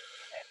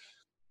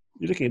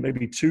 You're looking at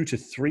maybe 2 to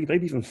 3,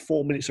 maybe even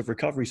 4 minutes of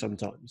recovery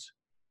sometimes.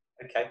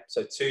 Okay,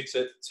 so 2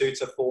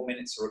 to 4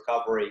 minutes of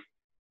recovery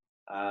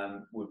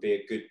would be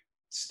a good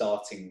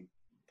starting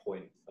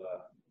point for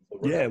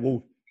recovery. Yeah,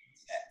 well,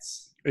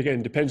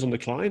 again, depends on the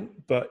client,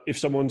 but if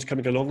someone's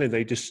coming along and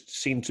they just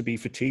seem to be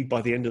fatigued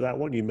by the end of that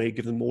one, you may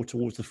give them more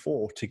towards the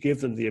 4 to give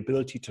them the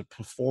ability to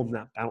perform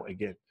that bout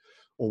again,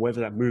 or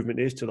whether that movement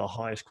is to the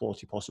highest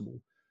quality possible.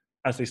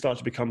 As they start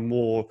to become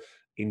more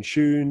in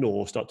tune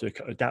or start to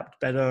adapt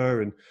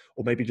better,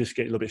 or maybe just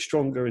get a little bit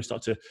stronger and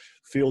start to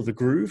feel the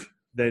groove,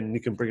 then you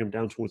can bring them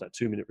down towards that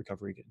 2-minute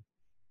recovery again.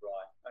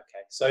 Right.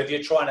 Okay. So if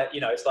you're trying to,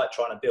 it's like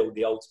trying to build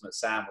the ultimate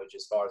sandwich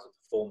as far as a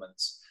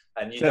performance,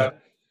 and you don't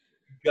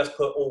just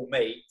put all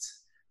meat,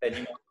 then you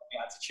might not be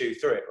able to chew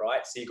through it,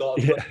 right? So you got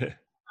to put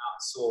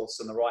out sauce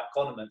and the right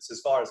condiments.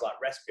 As far as like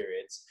rest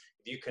periods,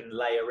 if you can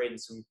layer in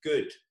some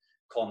good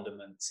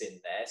condiments in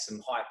there,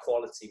 some high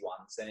quality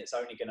ones, then it's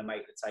only going to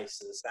make the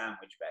taste of the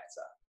sandwich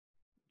better.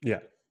 Yeah.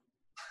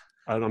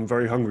 And I'm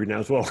very hungry now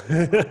as well.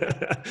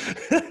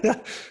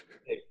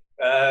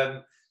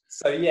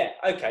 So yeah,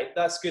 okay,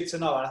 that's good to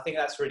know. And I think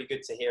that's really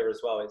good to hear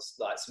as well. It's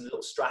like some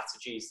little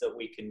strategies that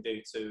we can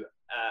do to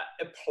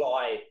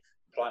apply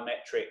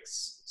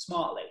plyometrics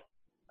smartly.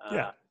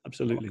 Yeah,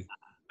 absolutely.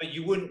 But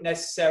you wouldn't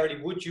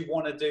necessarily, would you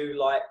want to do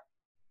like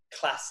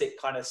classic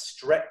kind of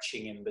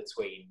stretching in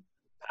between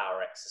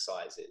power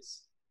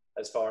exercises,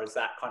 as far as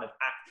that kind of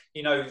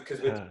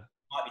because we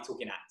might be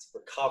talking active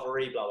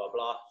recovery, blah blah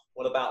blah.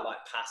 What about like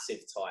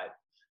passive type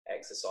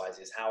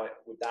exercises? How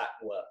would that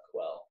work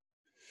well?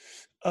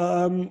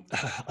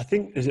 I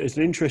think it's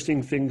an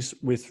interesting things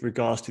with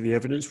regards to the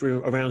evidence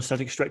around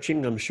static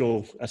stretching. I'm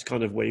sure that's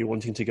kind of where you're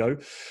wanting to go.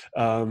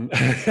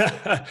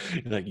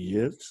 Like,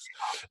 yes.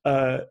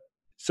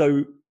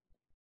 So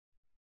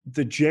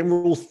the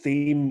general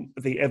theme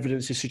the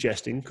evidence is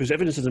suggesting, because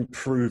evidence doesn't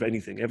prove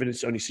anything,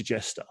 evidence only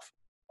suggests stuff.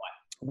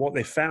 Right. What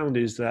they found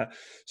is that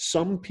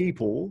some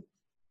people,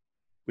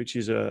 which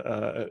is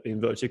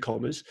inverted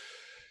commas,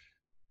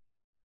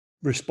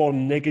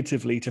 respond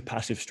negatively to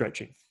passive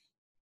stretching.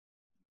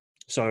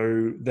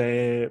 So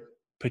their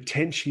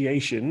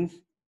potentiation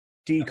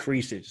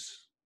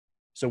decreases.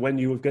 So when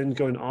you then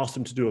go and ask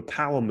them to do a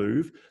power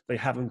move, they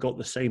haven't got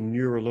the same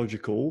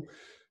neurological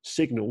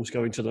signals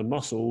going to the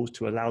muscles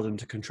to allow them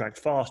to contract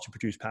fast to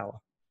produce power.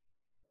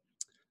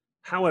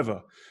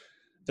 However,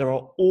 there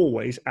are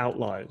always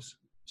outliers.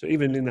 So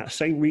even in that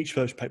same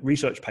research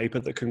paper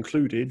that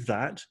concluded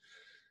that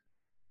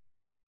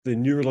the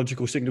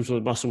neurological signals of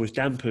the muscle was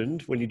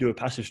dampened when you do a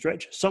passive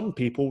stretch, some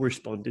people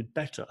responded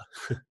better.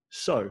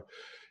 So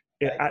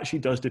it actually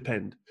does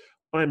depend.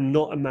 I'm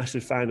not a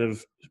massive fan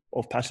of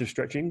passive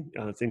stretching.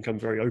 I think I'm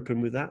very open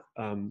with that.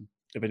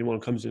 If anyone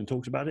comes in and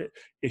talks about it,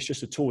 it's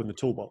just a tool in the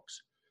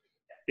toolbox.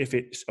 If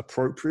it's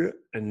appropriate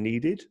and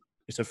needed,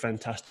 it's a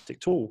fantastic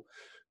tool.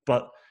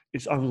 But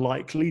it's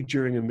unlikely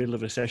during the middle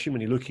of a session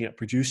when you're looking at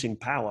producing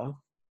power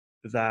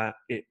that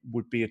it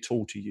would be a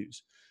tool to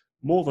use.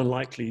 More than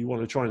likely, you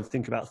want to try and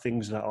think about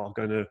things that are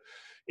going to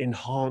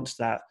enhance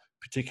that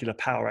particular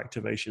power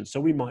activation. So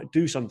we might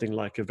do something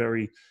like a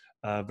very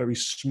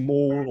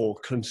small or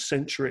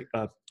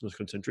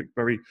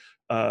very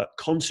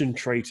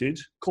concentrated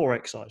core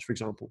exercise, for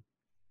example.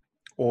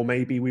 Or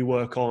maybe we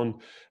work on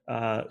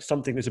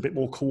something that's a bit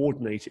more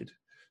coordinated.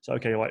 So,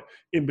 okay, right,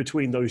 in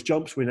between those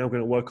jumps, we're now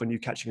going to work on you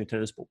catching a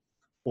tennis ball.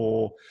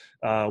 Or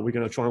we're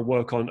going to try and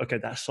work on, okay,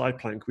 that side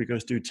plank. We're going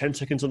to do 10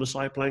 seconds on the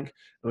side plank,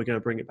 and we're going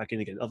to bring it back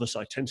in again. Other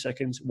side, 10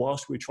 seconds.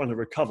 Whilst we're trying to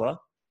recover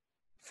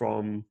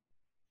from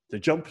the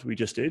jump we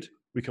just did,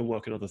 we can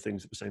work on other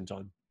things at the same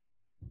time.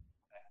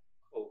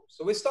 Cool.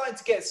 So we're starting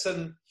to get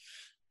some,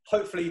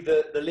 hopefully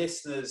the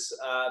listeners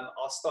are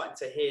starting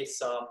to hear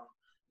some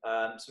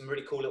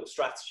really cool little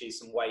strategies,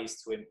 some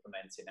ways to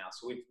implement it now.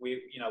 So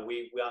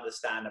we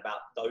understand about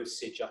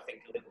dosage, I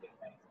think, a little bit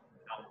better.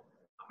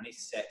 How many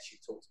sets you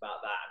talked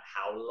about that, and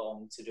how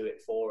long to do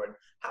it for, and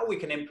how we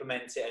can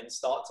implement it and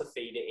start to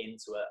feed it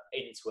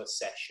into a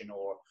session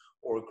or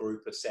a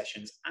group of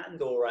sessions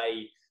and or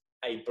a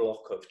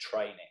block of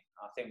training.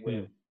 I think we're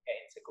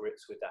getting to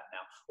grips with that now.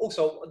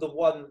 Also, the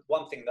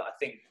one thing that I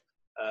think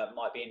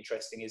might be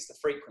interesting is the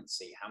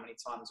frequency. How many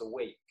times a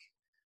week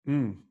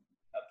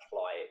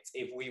apply it?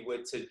 If we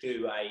were to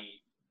do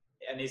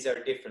and is there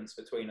a difference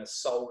between a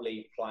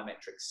solely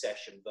plyometric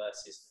session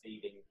versus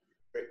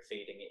drip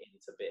feeding it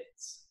into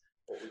bits?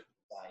 What would you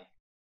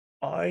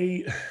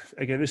say?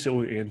 Again,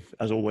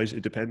 as always,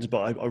 it depends,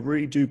 but I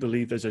really do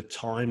believe there's a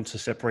time to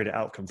separate it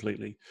out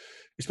completely,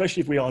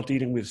 especially if we are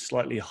dealing with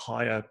slightly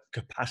higher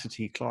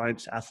capacity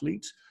clients,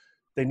 athletes.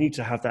 They need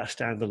to have that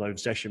standalone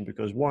session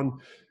because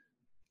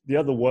the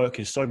other work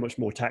is so much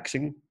more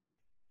taxing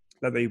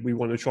that we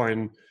want to try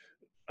and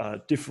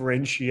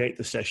differentiate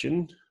the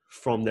session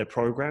from their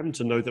program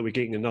to know that we're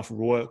getting enough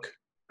work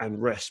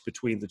and rest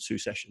between the two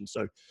sessions.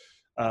 So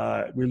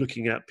we're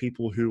looking at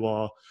people who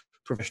are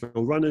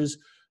professional runners.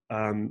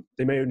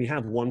 They may only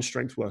have one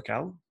strength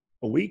workout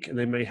a week, and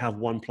they may have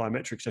one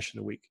plyometric session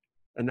a week,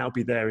 and that'll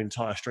be their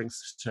entire strength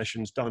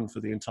sessions done for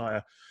the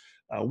entire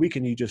week,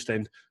 and you just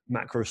then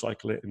macro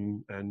cycle it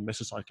and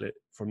mesocycle it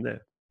from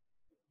there.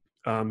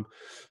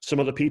 Some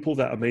other people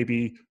that are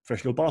maybe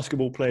professional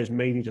basketball players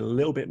may need a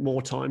little bit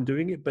more time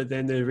doing it, but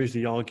then there is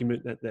the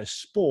argument that their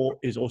sport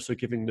is also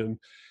giving them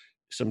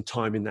some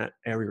time in that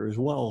area as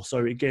well.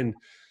 So again,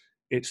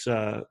 it's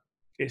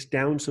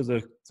down to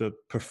the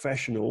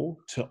professional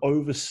to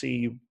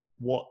oversee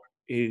what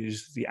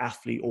is the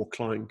athlete or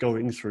client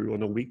going through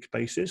on a week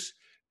basis,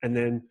 and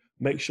then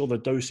make sure the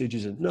dosage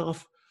is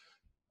enough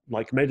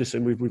like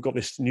medicine, we've got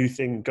this new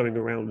thing going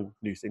around.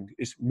 New thing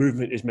is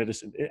movement is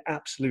medicine. It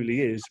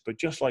absolutely is. But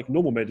just like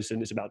normal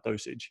medicine, it's about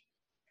dosage.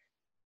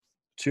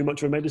 Too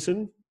much of a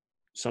medicine,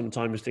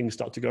 sometimes things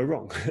start to go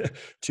wrong.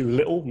 Too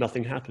little,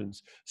 nothing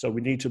happens. So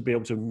we need to be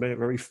able to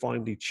very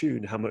finely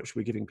tune how much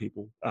we're giving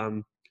people.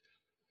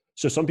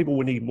 So some people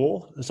will need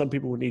more and some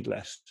people will need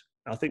less.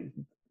 I think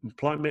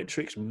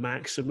plyometrics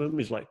maximum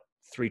is like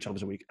 3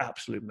 times a week,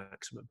 absolute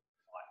maximum.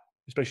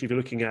 Especially if you're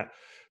looking at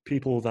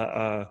people that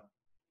are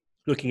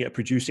looking at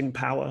producing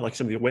power, like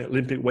some of the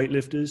Olympic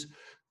weightlifters,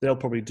 they'll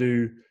probably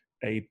do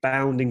a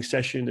bounding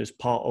session as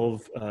part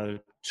of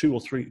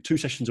 2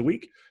 sessions a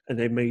week, and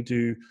they may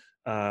do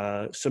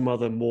some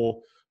other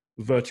more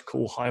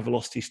vertical, high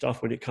velocity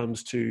stuff when it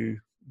comes to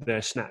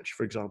their snatch,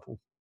 for example.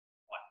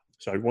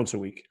 So once a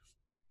week.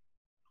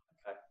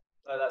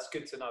 Okay, that's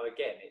good to know.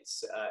 Again,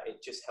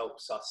 it just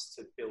helps us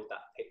to build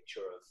that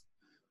picture of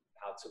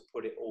how to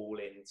put it all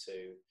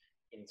into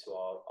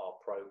our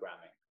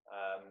programming.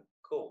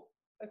 Cool.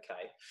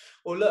 Okay.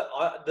 Well, look,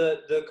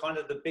 the kind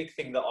of the big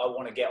thing that I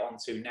want to get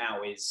onto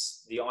now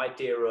is the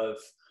idea of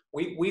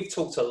we've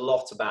talked a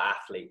lot about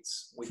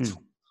athletes. We've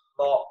talked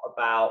a lot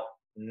about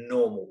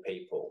normal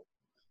people.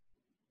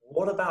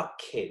 What about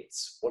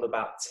kids? What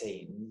about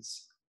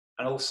teens?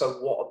 And also,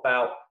 what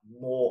about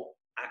more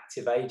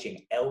active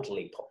aging,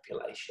 elderly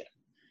population?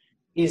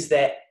 Is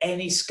there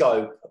any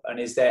scope and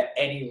is there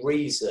any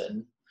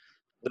reason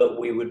that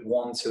we would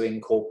want to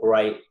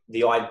incorporate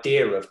the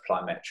idea of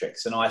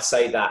plyometrics? And I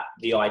say that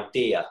the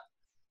idea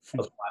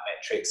of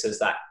plyometrics as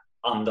that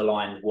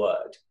underlined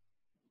word.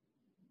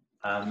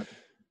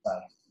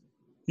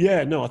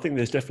 Yeah, no, I think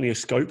there's definitely a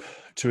scope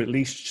to at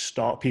least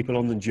start people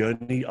on the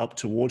journey up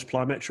towards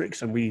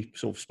plyometrics. And we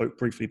sort of spoke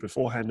briefly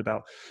beforehand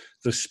about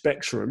the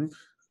spectrum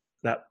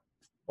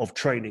of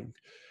training.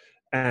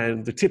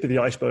 And the tip of the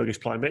iceberg is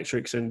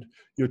plyometrics. And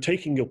you're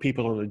taking your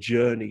people on a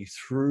journey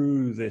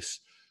through this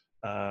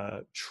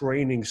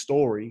training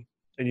story,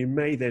 and you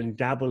may then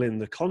dabble in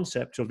the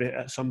concept of it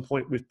at some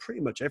point with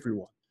pretty much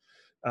everyone.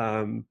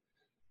 I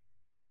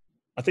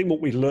think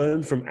what we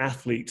learn from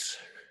athletes,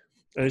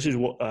 and this is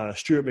what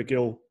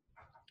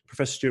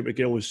Professor Stuart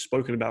McGill has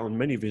spoken about on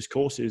many of his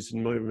courses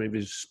and many of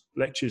his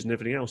lectures and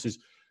everything else, is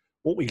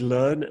what we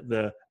learn at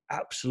the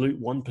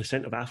absolute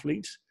 1% of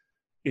athletes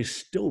is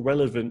still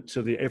relevant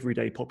to the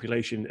everyday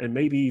population and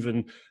maybe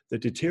even the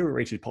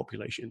deteriorated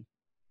population.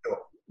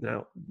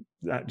 Now,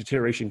 that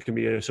deterioration can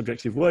be a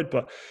subjective word,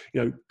 but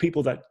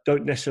people that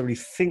don't necessarily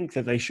think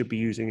that they should be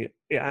using it,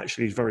 it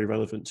actually is very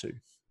relevant to.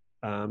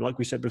 Like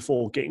we said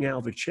before, getting out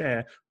of a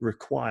chair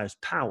requires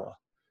power.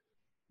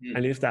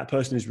 And if that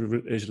person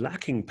is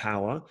lacking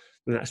power,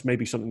 then that's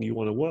maybe something you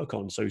want to work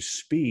on. So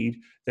speed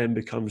then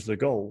becomes the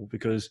goal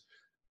because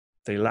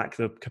they lack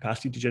the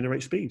capacity to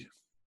generate speed.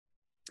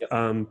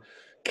 Yep.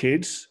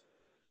 Kids,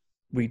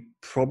 we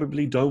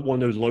probably don't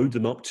want to load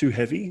them up too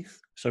heavy.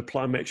 So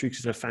plyometrics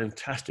is a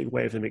fantastic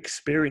way of them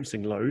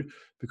experiencing load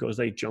because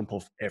they jump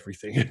off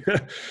everything.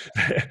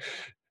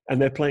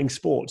 And they're playing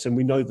sports. And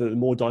we know that the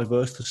more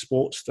diverse the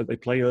sports that they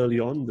play early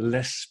on, the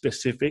less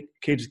specific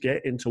kids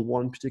get into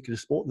one particular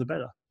sport, the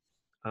better.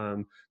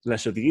 The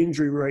less of the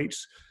injury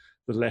rates,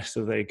 the less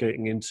are they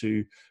getting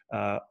into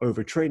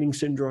overtraining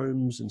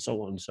syndromes and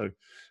so on. So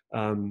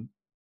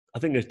I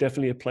think there's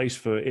definitely a place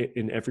for it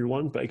in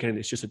everyone. But again,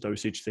 it's just a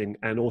dosage thing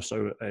and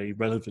also a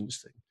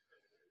relevance thing.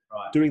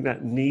 Right. Doing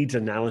that needs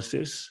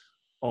analysis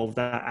of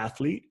that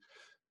athlete,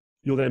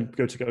 you'll then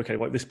go, okay,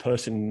 like this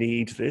person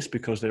needs this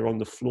because they're on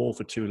the floor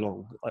for too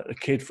long. Like a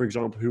kid, for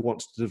example, who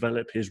wants to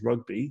develop his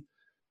rugby,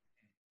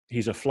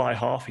 he's a fly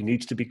half, he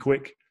needs to be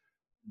quick.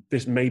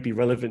 This may be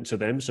relevant to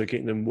them. So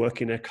getting them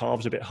working their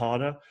calves a bit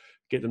harder,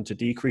 get them to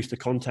decrease the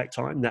contact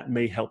time, that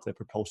may help their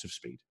propulsive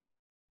speed.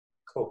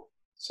 Cool.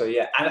 So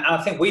yeah, and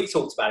I think we've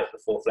talked about it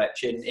before,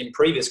 Fletch, in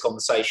previous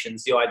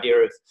conversations, the idea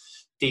of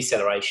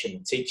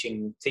deceleration,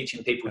 teaching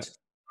people to do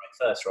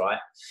first, right?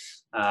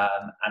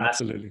 And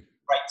absolutely. That's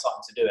a great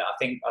time to do it.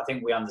 I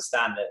think we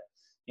understand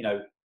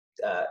that,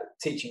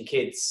 teaching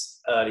kids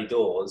early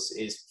doors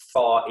is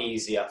far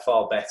easier,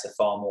 far better,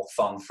 far more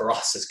fun for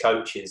us as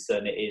coaches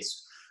than it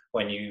is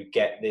when you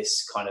get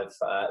this kind of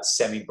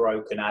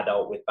semi-broken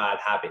adult with bad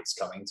habits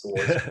coming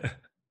towards expecting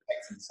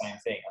the same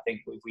thing. I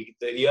think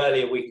the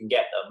earlier we can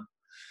get them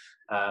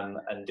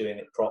and doing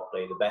it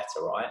properly, the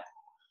better, right?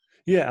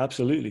 Yeah,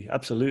 absolutely.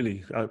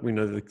 We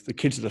know the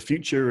kids of the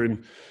future,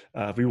 and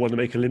we want to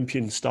make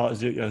Olympians start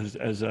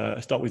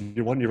start with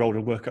your 1-year-old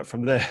and work up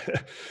from there.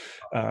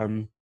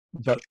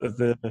 But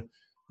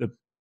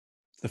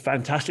the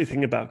fantastic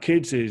thing about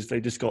kids is they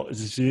just got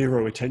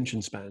zero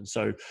attention span.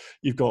 So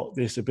you've got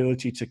this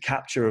ability to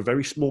capture a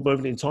very small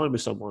moment in time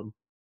with someone,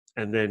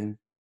 and then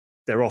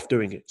they're off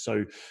doing it.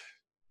 So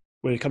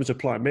when it comes to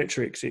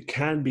plyometrics, it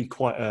can be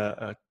quite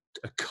a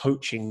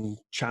coaching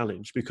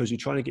challenge because you're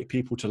trying to get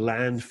people to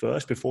land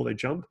first before they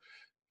jump.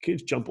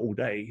 Kids jump all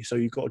day. So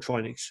you've got to try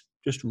and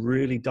just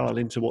really dial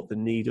into what the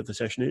need of the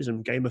session is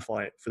and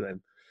gamify it for them.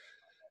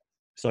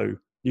 So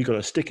you've got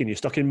a stick and you're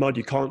stuck in mud.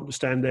 You can't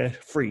stand there.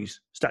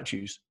 Freeze.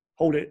 Statues.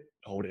 Hold it.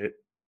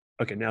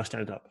 okay, now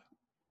stand up.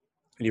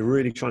 And you're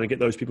really trying to get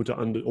those people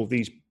or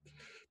these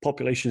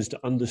populations to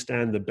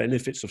understand the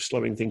benefits of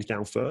slowing things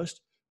down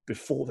first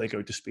before they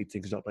go to speed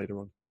things up later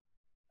on.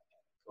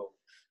 Cool.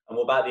 And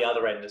what about the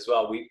other end as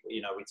well? We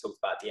talked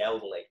about the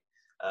elderly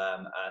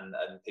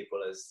and people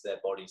as their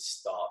bodies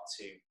start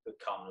to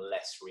become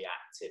less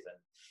reactive. And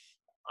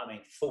I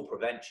mean, full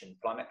prevention,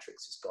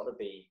 plyometrics has got to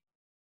be,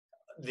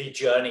 the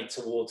journey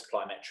towards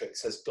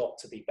plyometrics has got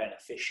to be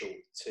beneficial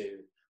to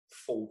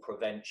fall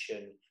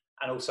prevention,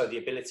 and also the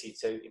ability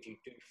to, if you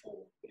do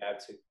fall, be able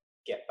to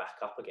get back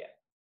up again.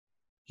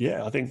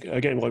 Yeah, I think,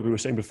 again, like we were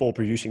saying before,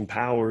 producing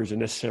power is a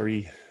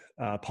necessary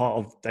part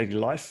of daily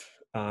life.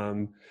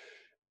 And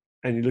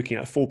you're looking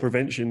at fall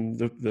prevention,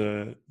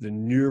 the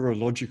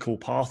neurological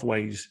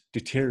pathways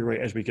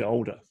deteriorate as we get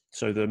older.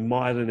 So the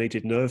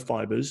myelinated nerve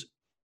fibers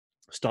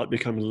start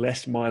becoming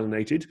less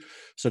myelinated.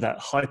 So that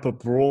hyper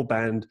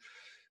broadband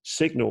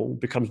signal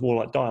becomes more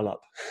like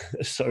dial-up.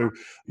 So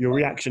your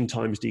reaction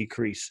times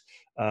decrease.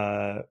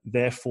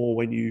 Therefore,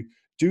 when you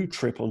do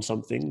trip on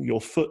something, your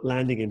foot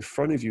landing in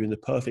front of you in the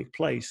perfect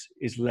place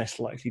is less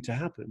likely to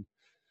happen.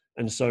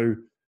 And so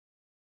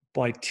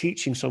by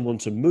teaching someone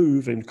to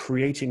move and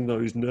creating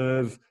those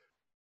nerve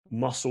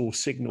muscle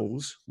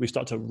signals, we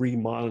start to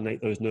remyelinate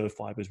those nerve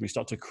fibers. We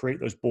start to create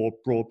those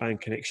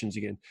broadband connections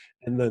again.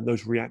 And then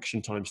those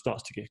reaction times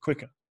starts to get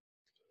quicker.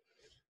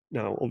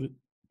 Now,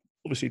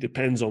 obviously it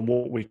depends on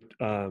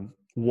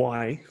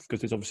why, because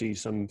there's obviously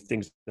some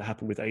things that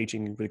happen with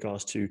aging in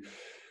regards to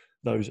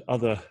those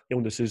other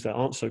illnesses that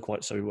aren't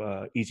quite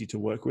so easy to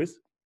work with.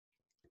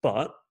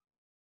 But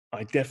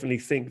I definitely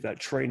think that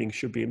training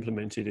should be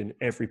implemented in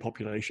every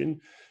population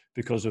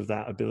because of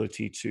that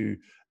ability to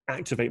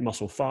activate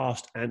muscle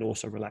fast and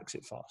also relax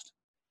it fast.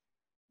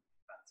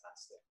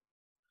 Fantastic.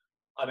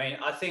 I mean,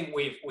 I think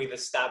we've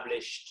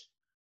established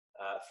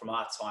from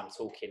our time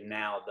talking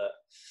now that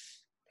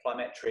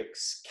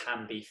plyometrics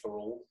can be for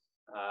all.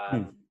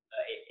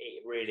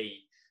 It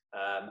really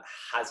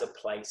has a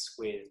place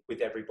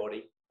with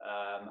everybody.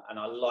 And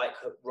I like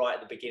right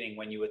at the beginning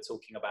when you were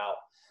talking about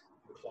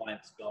the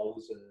client's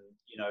goals, and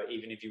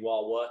even if you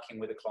are working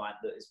with a client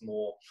that is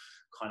more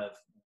kind of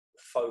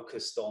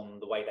focused on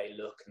the way they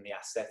look and the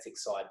aesthetic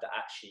side, that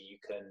actually you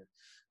can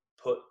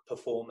put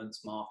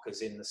performance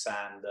markers in the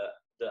sand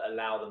that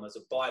allow them as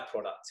a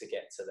byproduct to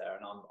get to there.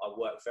 And I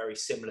work very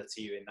similar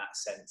to you in that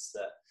sense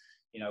that,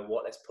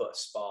 let's put a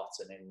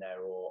Spartan in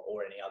there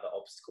or any other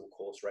obstacle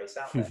course race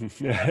out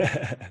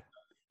there.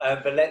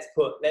 But let's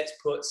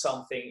put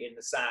something in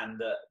the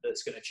sand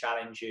that's going to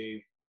challenge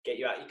you, get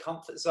you out of your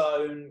comfort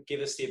zone, give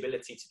us the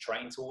ability to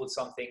train towards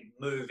something,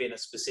 move in a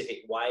specific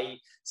way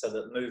so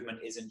that movement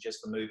isn't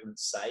just for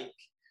movement's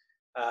sake.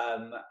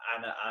 And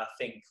I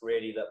think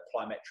really that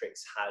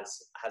plyometrics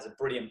has a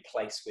brilliant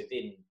place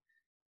within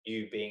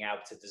you being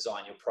able to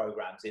design your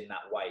programs in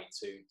that way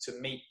to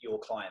meet your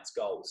clients'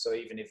 goals. So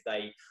even if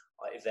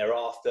they're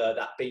after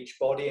that beach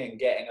body and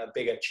getting a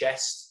bigger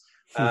chest,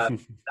 that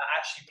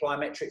actually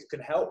plyometrics can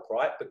help,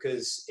 right?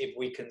 Because if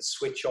we can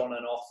switch on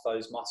and off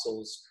those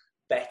muscles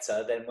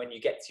better, then when you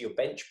get to your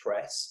bench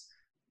press,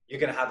 you're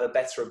going to have a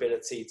better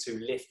ability to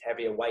lift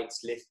heavier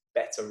weights, lift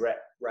better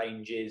rep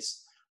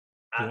ranges,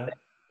 and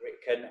it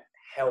can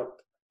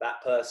help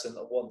that person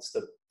that wants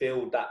to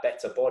build that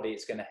better body.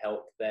 It's going to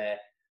help their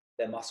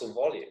muscle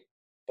volume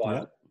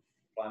by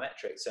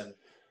plyometrics. And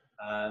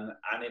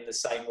in the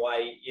same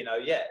way,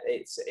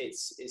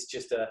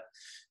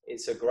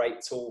 it's a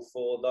great tool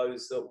for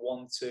those that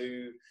want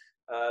to,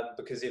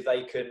 because if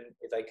they can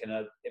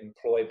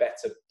employ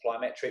better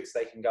plyometrics,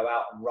 they can go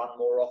out and run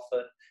more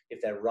often.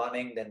 If they're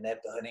running, then they're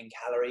burning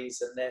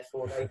calories, and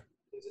therefore they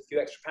lose a few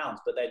extra pounds.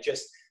 But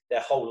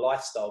their whole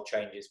lifestyle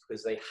changes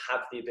because they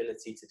have the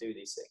ability to do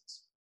these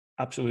things.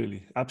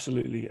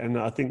 Absolutely. And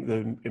I think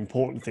the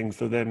important thing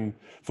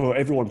for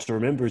everyone to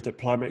remember is that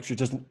plyometrics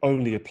doesn't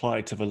only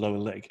apply to the lower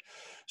leg.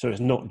 So it's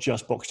not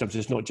just box jumps,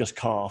 it's not just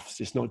calves,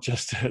 it's not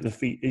just the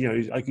feet.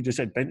 Like you just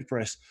said, bench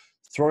press,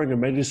 throwing a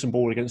medicine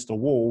ball against a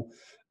wall,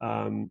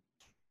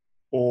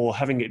 or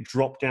having it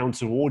drop down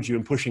towards you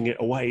and pushing it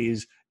away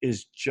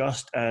is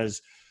just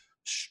as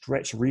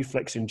stretch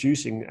reflex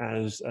inducing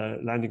as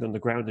landing on the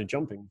ground and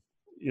jumping.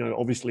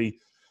 Obviously,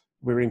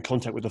 we're in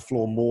contact with the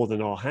floor more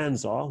than our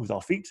hands are with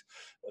our feet.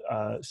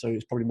 So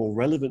it's probably more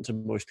relevant to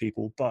most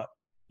people, but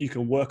you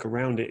can work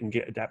around it and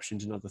get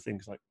adaptations and other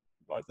things like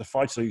the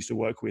fighters I used to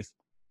work with.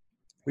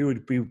 We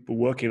would be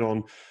working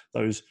on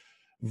those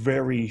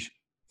very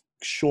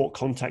short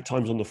contact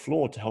times on the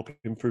floor to help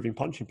improving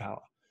punching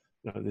power.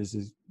 There's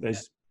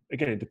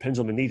again, it depends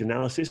on the need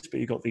analysis,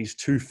 but you've got these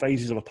 2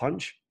 phases of a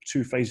punch,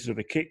 2 phases of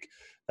a kick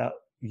that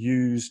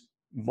use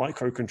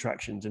micro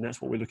contractions. And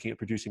that's what we're looking at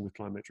producing with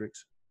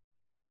plyometrics.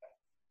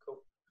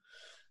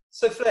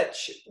 So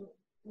Fletch,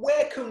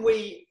 where can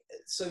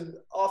so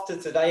after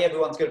today,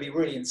 everyone's going to be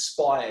really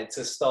inspired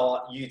to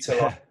start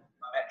utilizing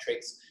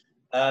plyometrics.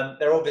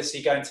 They're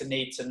obviously going to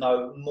need to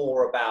know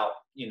more about,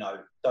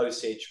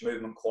 dosage,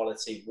 movement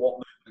quality, what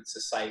movements are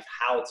safe,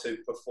 how to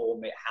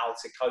perform it, how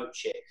to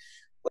coach it.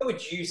 Where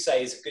would you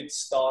say is a good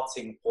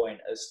starting point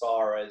as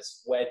far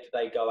as where do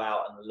they go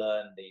out and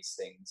learn these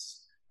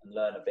things and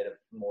learn a bit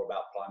more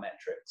about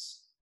plyometrics?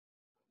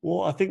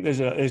 Well, I think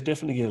there's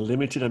definitely a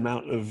limited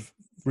amount of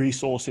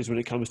resources when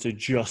it comes to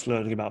just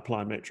learning about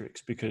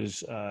plyometrics,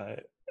 because I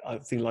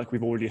think, like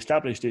we've already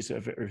established, it's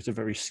a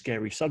very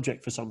scary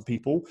subject for some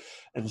people,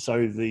 and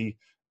so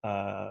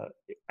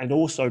and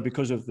also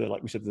because of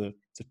like we said, the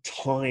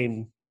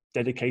time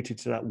dedicated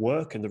to that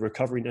work and the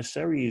recovery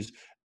necessary is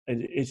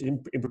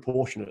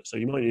improportionate. So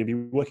you might be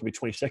working with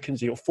 20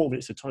 seconds, you've got 4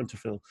 minutes of time to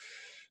fill.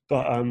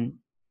 But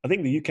I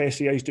think the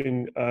UKSCA is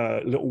doing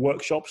little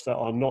workshops that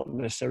are not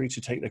necessary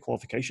to take their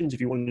qualifications.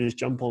 If you want to just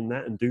jump on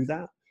that and do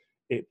that,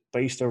 it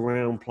based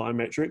around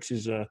plyometrics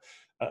is a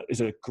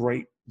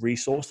great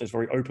resource that's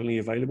very openly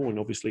available, and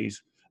obviously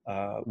is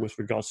with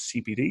regards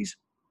to CPDs.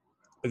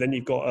 But then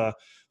you've got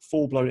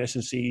full-blown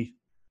S&C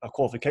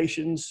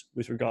qualifications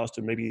with regards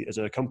to maybe as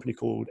a company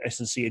called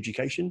S&C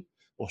Education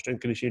or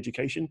Strength Conditioning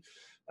Education.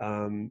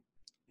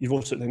 You've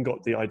also then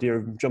got the idea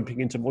of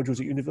jumping into modules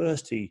at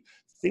university.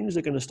 Things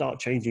are going to start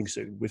changing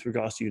soon with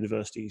regards to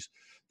universities.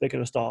 They're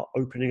going to start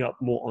opening up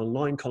more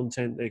online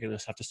content. They're going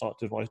to have to start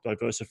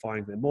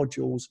diversifying their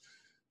modules.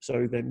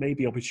 So there may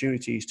be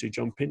opportunities to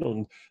jump in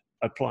on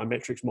a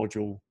plyometrics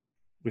module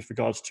with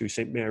regards to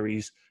St.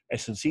 Mary's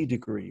S&C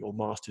degree or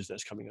master's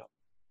that's coming up.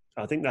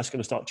 I think that's going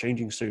to start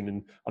changing soon,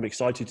 and I'm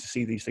excited to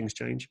see these things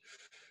change.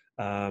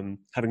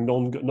 Having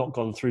not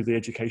gone through the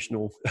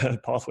educational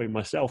pathway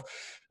myself,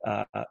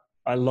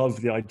 I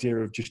love the idea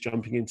of just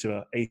jumping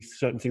into a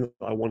certain thing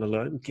that I want to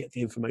learn, get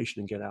the information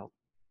and get out.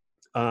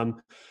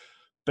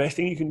 Best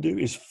thing you can do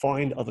is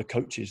find other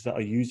coaches that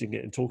are using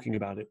it and talking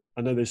about it.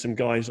 I know there's some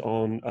guys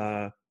on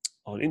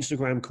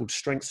Instagram called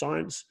Strength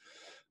Science.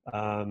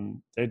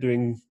 They're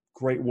doing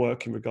great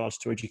work in regards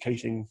to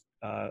educating,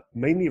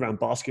 mainly around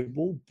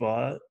basketball,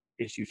 but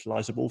it's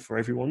utilizable for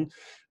everyone.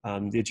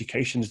 The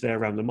education's there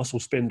around the muscle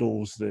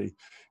spindles, the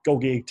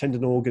Golgi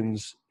tendon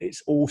organs.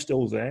 It's all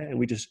still there, and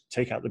we just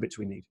take out the bits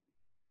we need.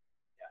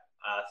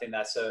 I think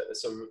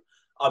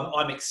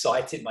I'm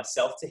excited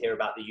myself to hear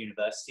about the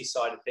university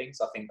side of things.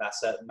 I think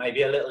that's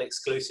maybe a little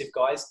exclusive,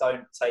 guys.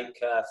 Don't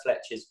take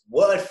Fletcher's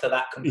word for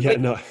that completely. Yeah,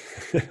 no.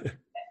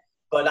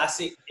 But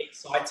that's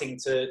exciting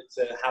to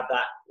have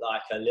that,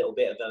 like a little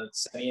bit of a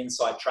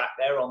semi-inside track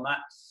there on that.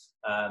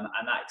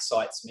 And that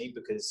excites me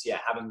because, yeah,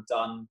 having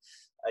done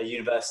a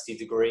university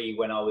degree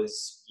when I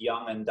was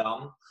young and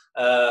dumb,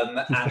 and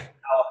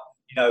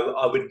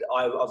I've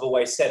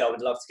always said I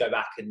would love to go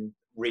back and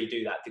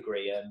redo that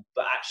degree,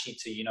 but actually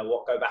to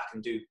go back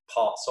and do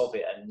parts of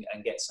it and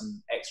get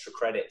some extra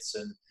credits,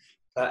 and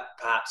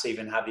perhaps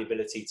even have the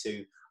ability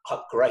to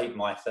upgrade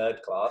my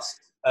third class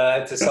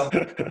to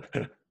something a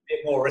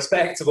bit more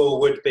respectable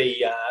would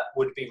be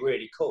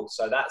really cool.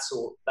 So that's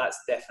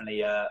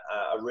definitely a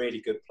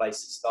really good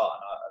place to start,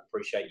 and I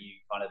appreciate you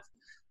kind of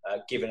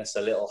giving us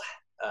a little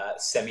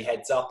semi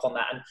heads up on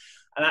that.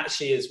 And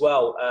actually as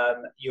well,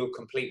 you're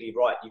completely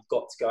right. You've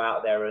got to go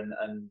out there and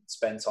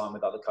spend time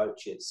with other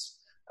coaches.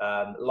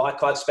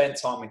 Like I've spent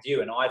time with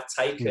you, and I've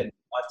taken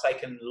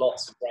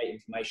lots of great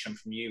information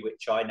from you,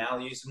 which I now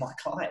use with my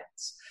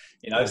clients.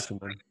 Awesome,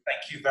 so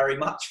thank you very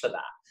much for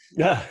that.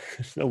 Yeah,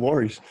 no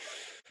worries.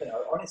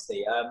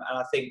 Honestly, and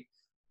I think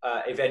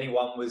if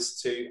anyone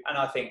was to, and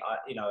I think I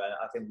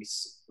think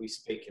we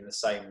speak in the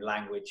same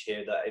language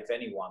here, that if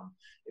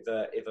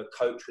a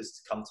coach was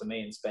to come to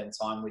me and spend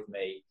time with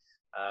me,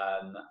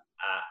 and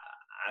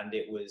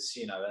it was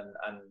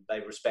and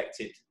they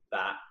respected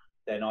that,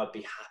 then I'd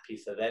be happy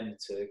for them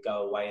to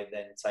go away and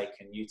then take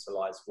and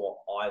utilize what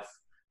I've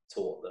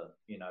taught them.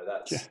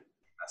 That's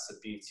the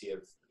beauty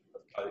of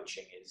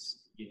coaching, is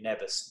you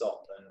never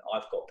stop. And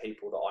I've got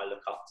people that I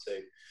look up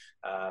to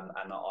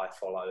and that I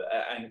follow,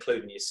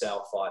 including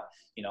yourself. I've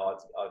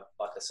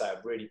like I say,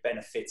 I've really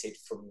benefited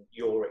from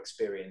your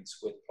experience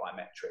with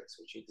plyometrics,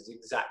 which is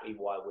exactly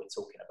why we're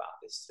talking about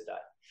this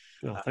today.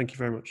 Oh, thank you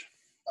very much.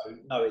 So,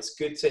 no, it's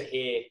good to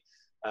hear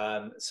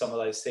some of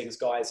those things,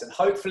 guys, and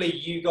hopefully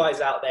you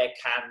guys out there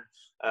can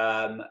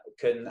have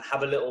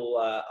a little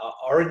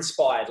are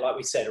inspired, like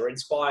we said, are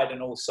inspired,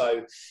 and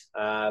also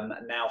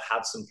now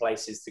have some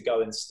places to go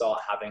and start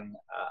having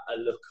a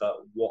look at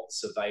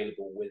what's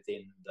available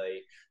within the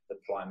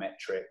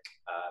plyometric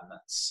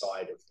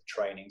side of the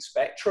training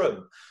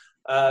spectrum.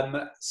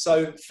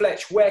 So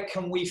Fletch, where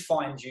can we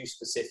find you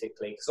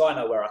specifically? Because I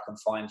know where I can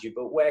find you,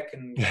 but where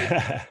can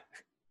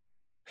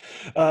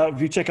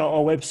if you check out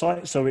our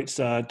website, so it's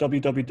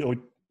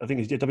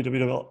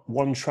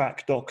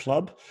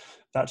www.onetrack.club.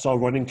 That's our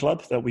running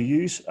club that we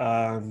use.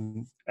 So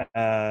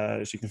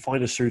you can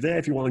find us through there.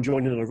 If you want to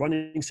join in on a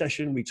running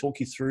session, we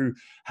talk you through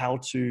how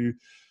to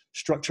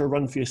structure a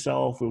run for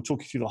yourself. We'll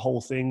talk you through the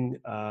whole thing,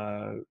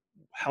 how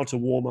to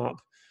warm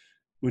up.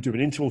 We'll do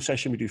an interval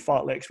session. We do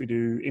fartleks. We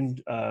do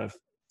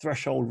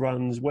threshold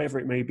runs, whatever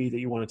it may be that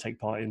you want to take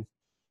part in.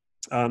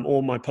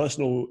 Or my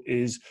personal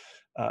is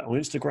on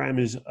Instagram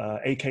is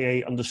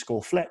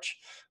aka_Fletch.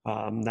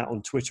 That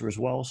on Twitter as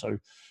well. So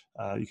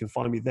you can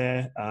find me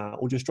there,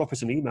 or just drop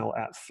us an email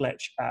at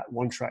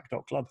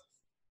fletch@onetrack.club.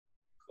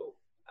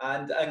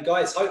 And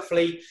guys,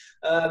 hopefully,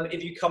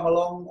 if you come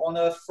along on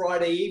a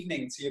Friday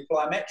evening to your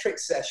plyometrics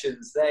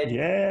sessions, then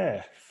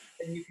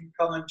you can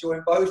come and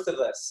join both of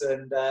us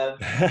and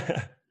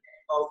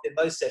involved in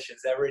those sessions.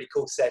 They're really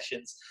cool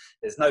sessions.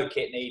 There's no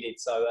kit needed.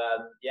 So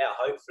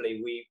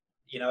hopefully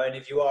and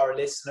if you are a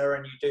listener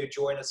and you do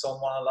join us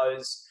on one of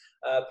those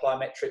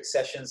plyometric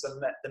sessions,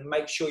 then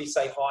make sure you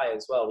say hi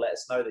as well. Let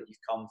us know that you've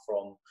come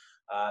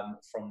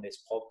from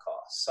this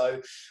podcast.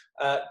 So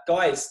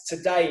guys,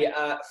 today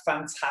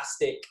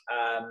fantastic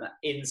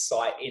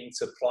insight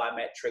into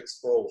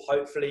plyometrics for all.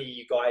 Hopefully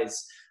you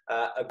guys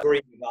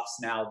agree with us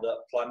now that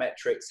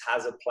plyometrics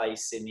has a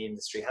place in the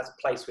industry, has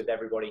a place with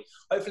everybody.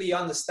 Hopefully you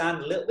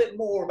understand a little bit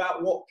more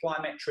about what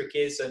plyometric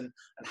is and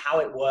how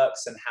it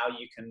works and how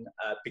you can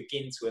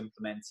begin to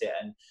implement it.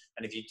 And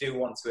if you do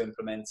want to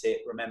implement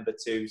it, remember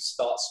to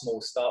start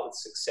small, start with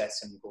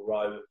success and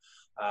grow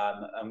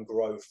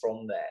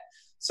from there.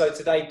 So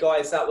today,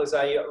 guys, that was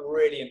a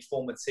really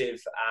informative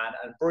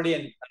and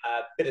brilliant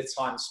bit of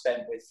time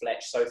spent with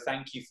Fletch. So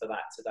thank you for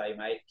that today,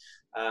 mate.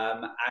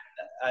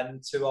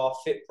 And to our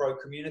FitPro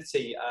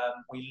community,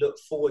 we look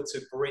forward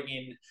to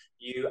bringing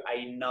you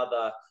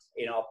another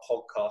in our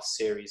podcast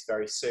series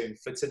very soon.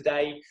 For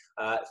today,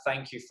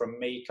 thank you from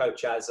me,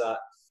 Coach Azza.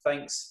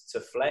 Thanks to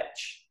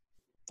Fletch.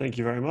 Thank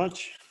you very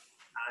much.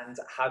 And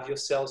have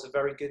yourselves a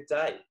very good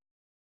day.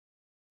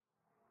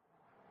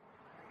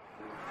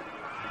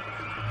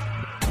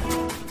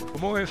 For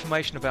more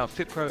information about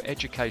FitPro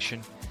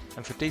education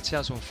and for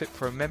details on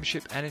FitPro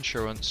membership and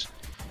insurance,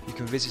 you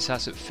can visit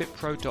us at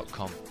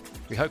fitpro.com.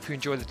 We hope you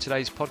enjoyed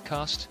today's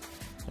podcast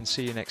and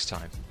see you next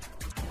time.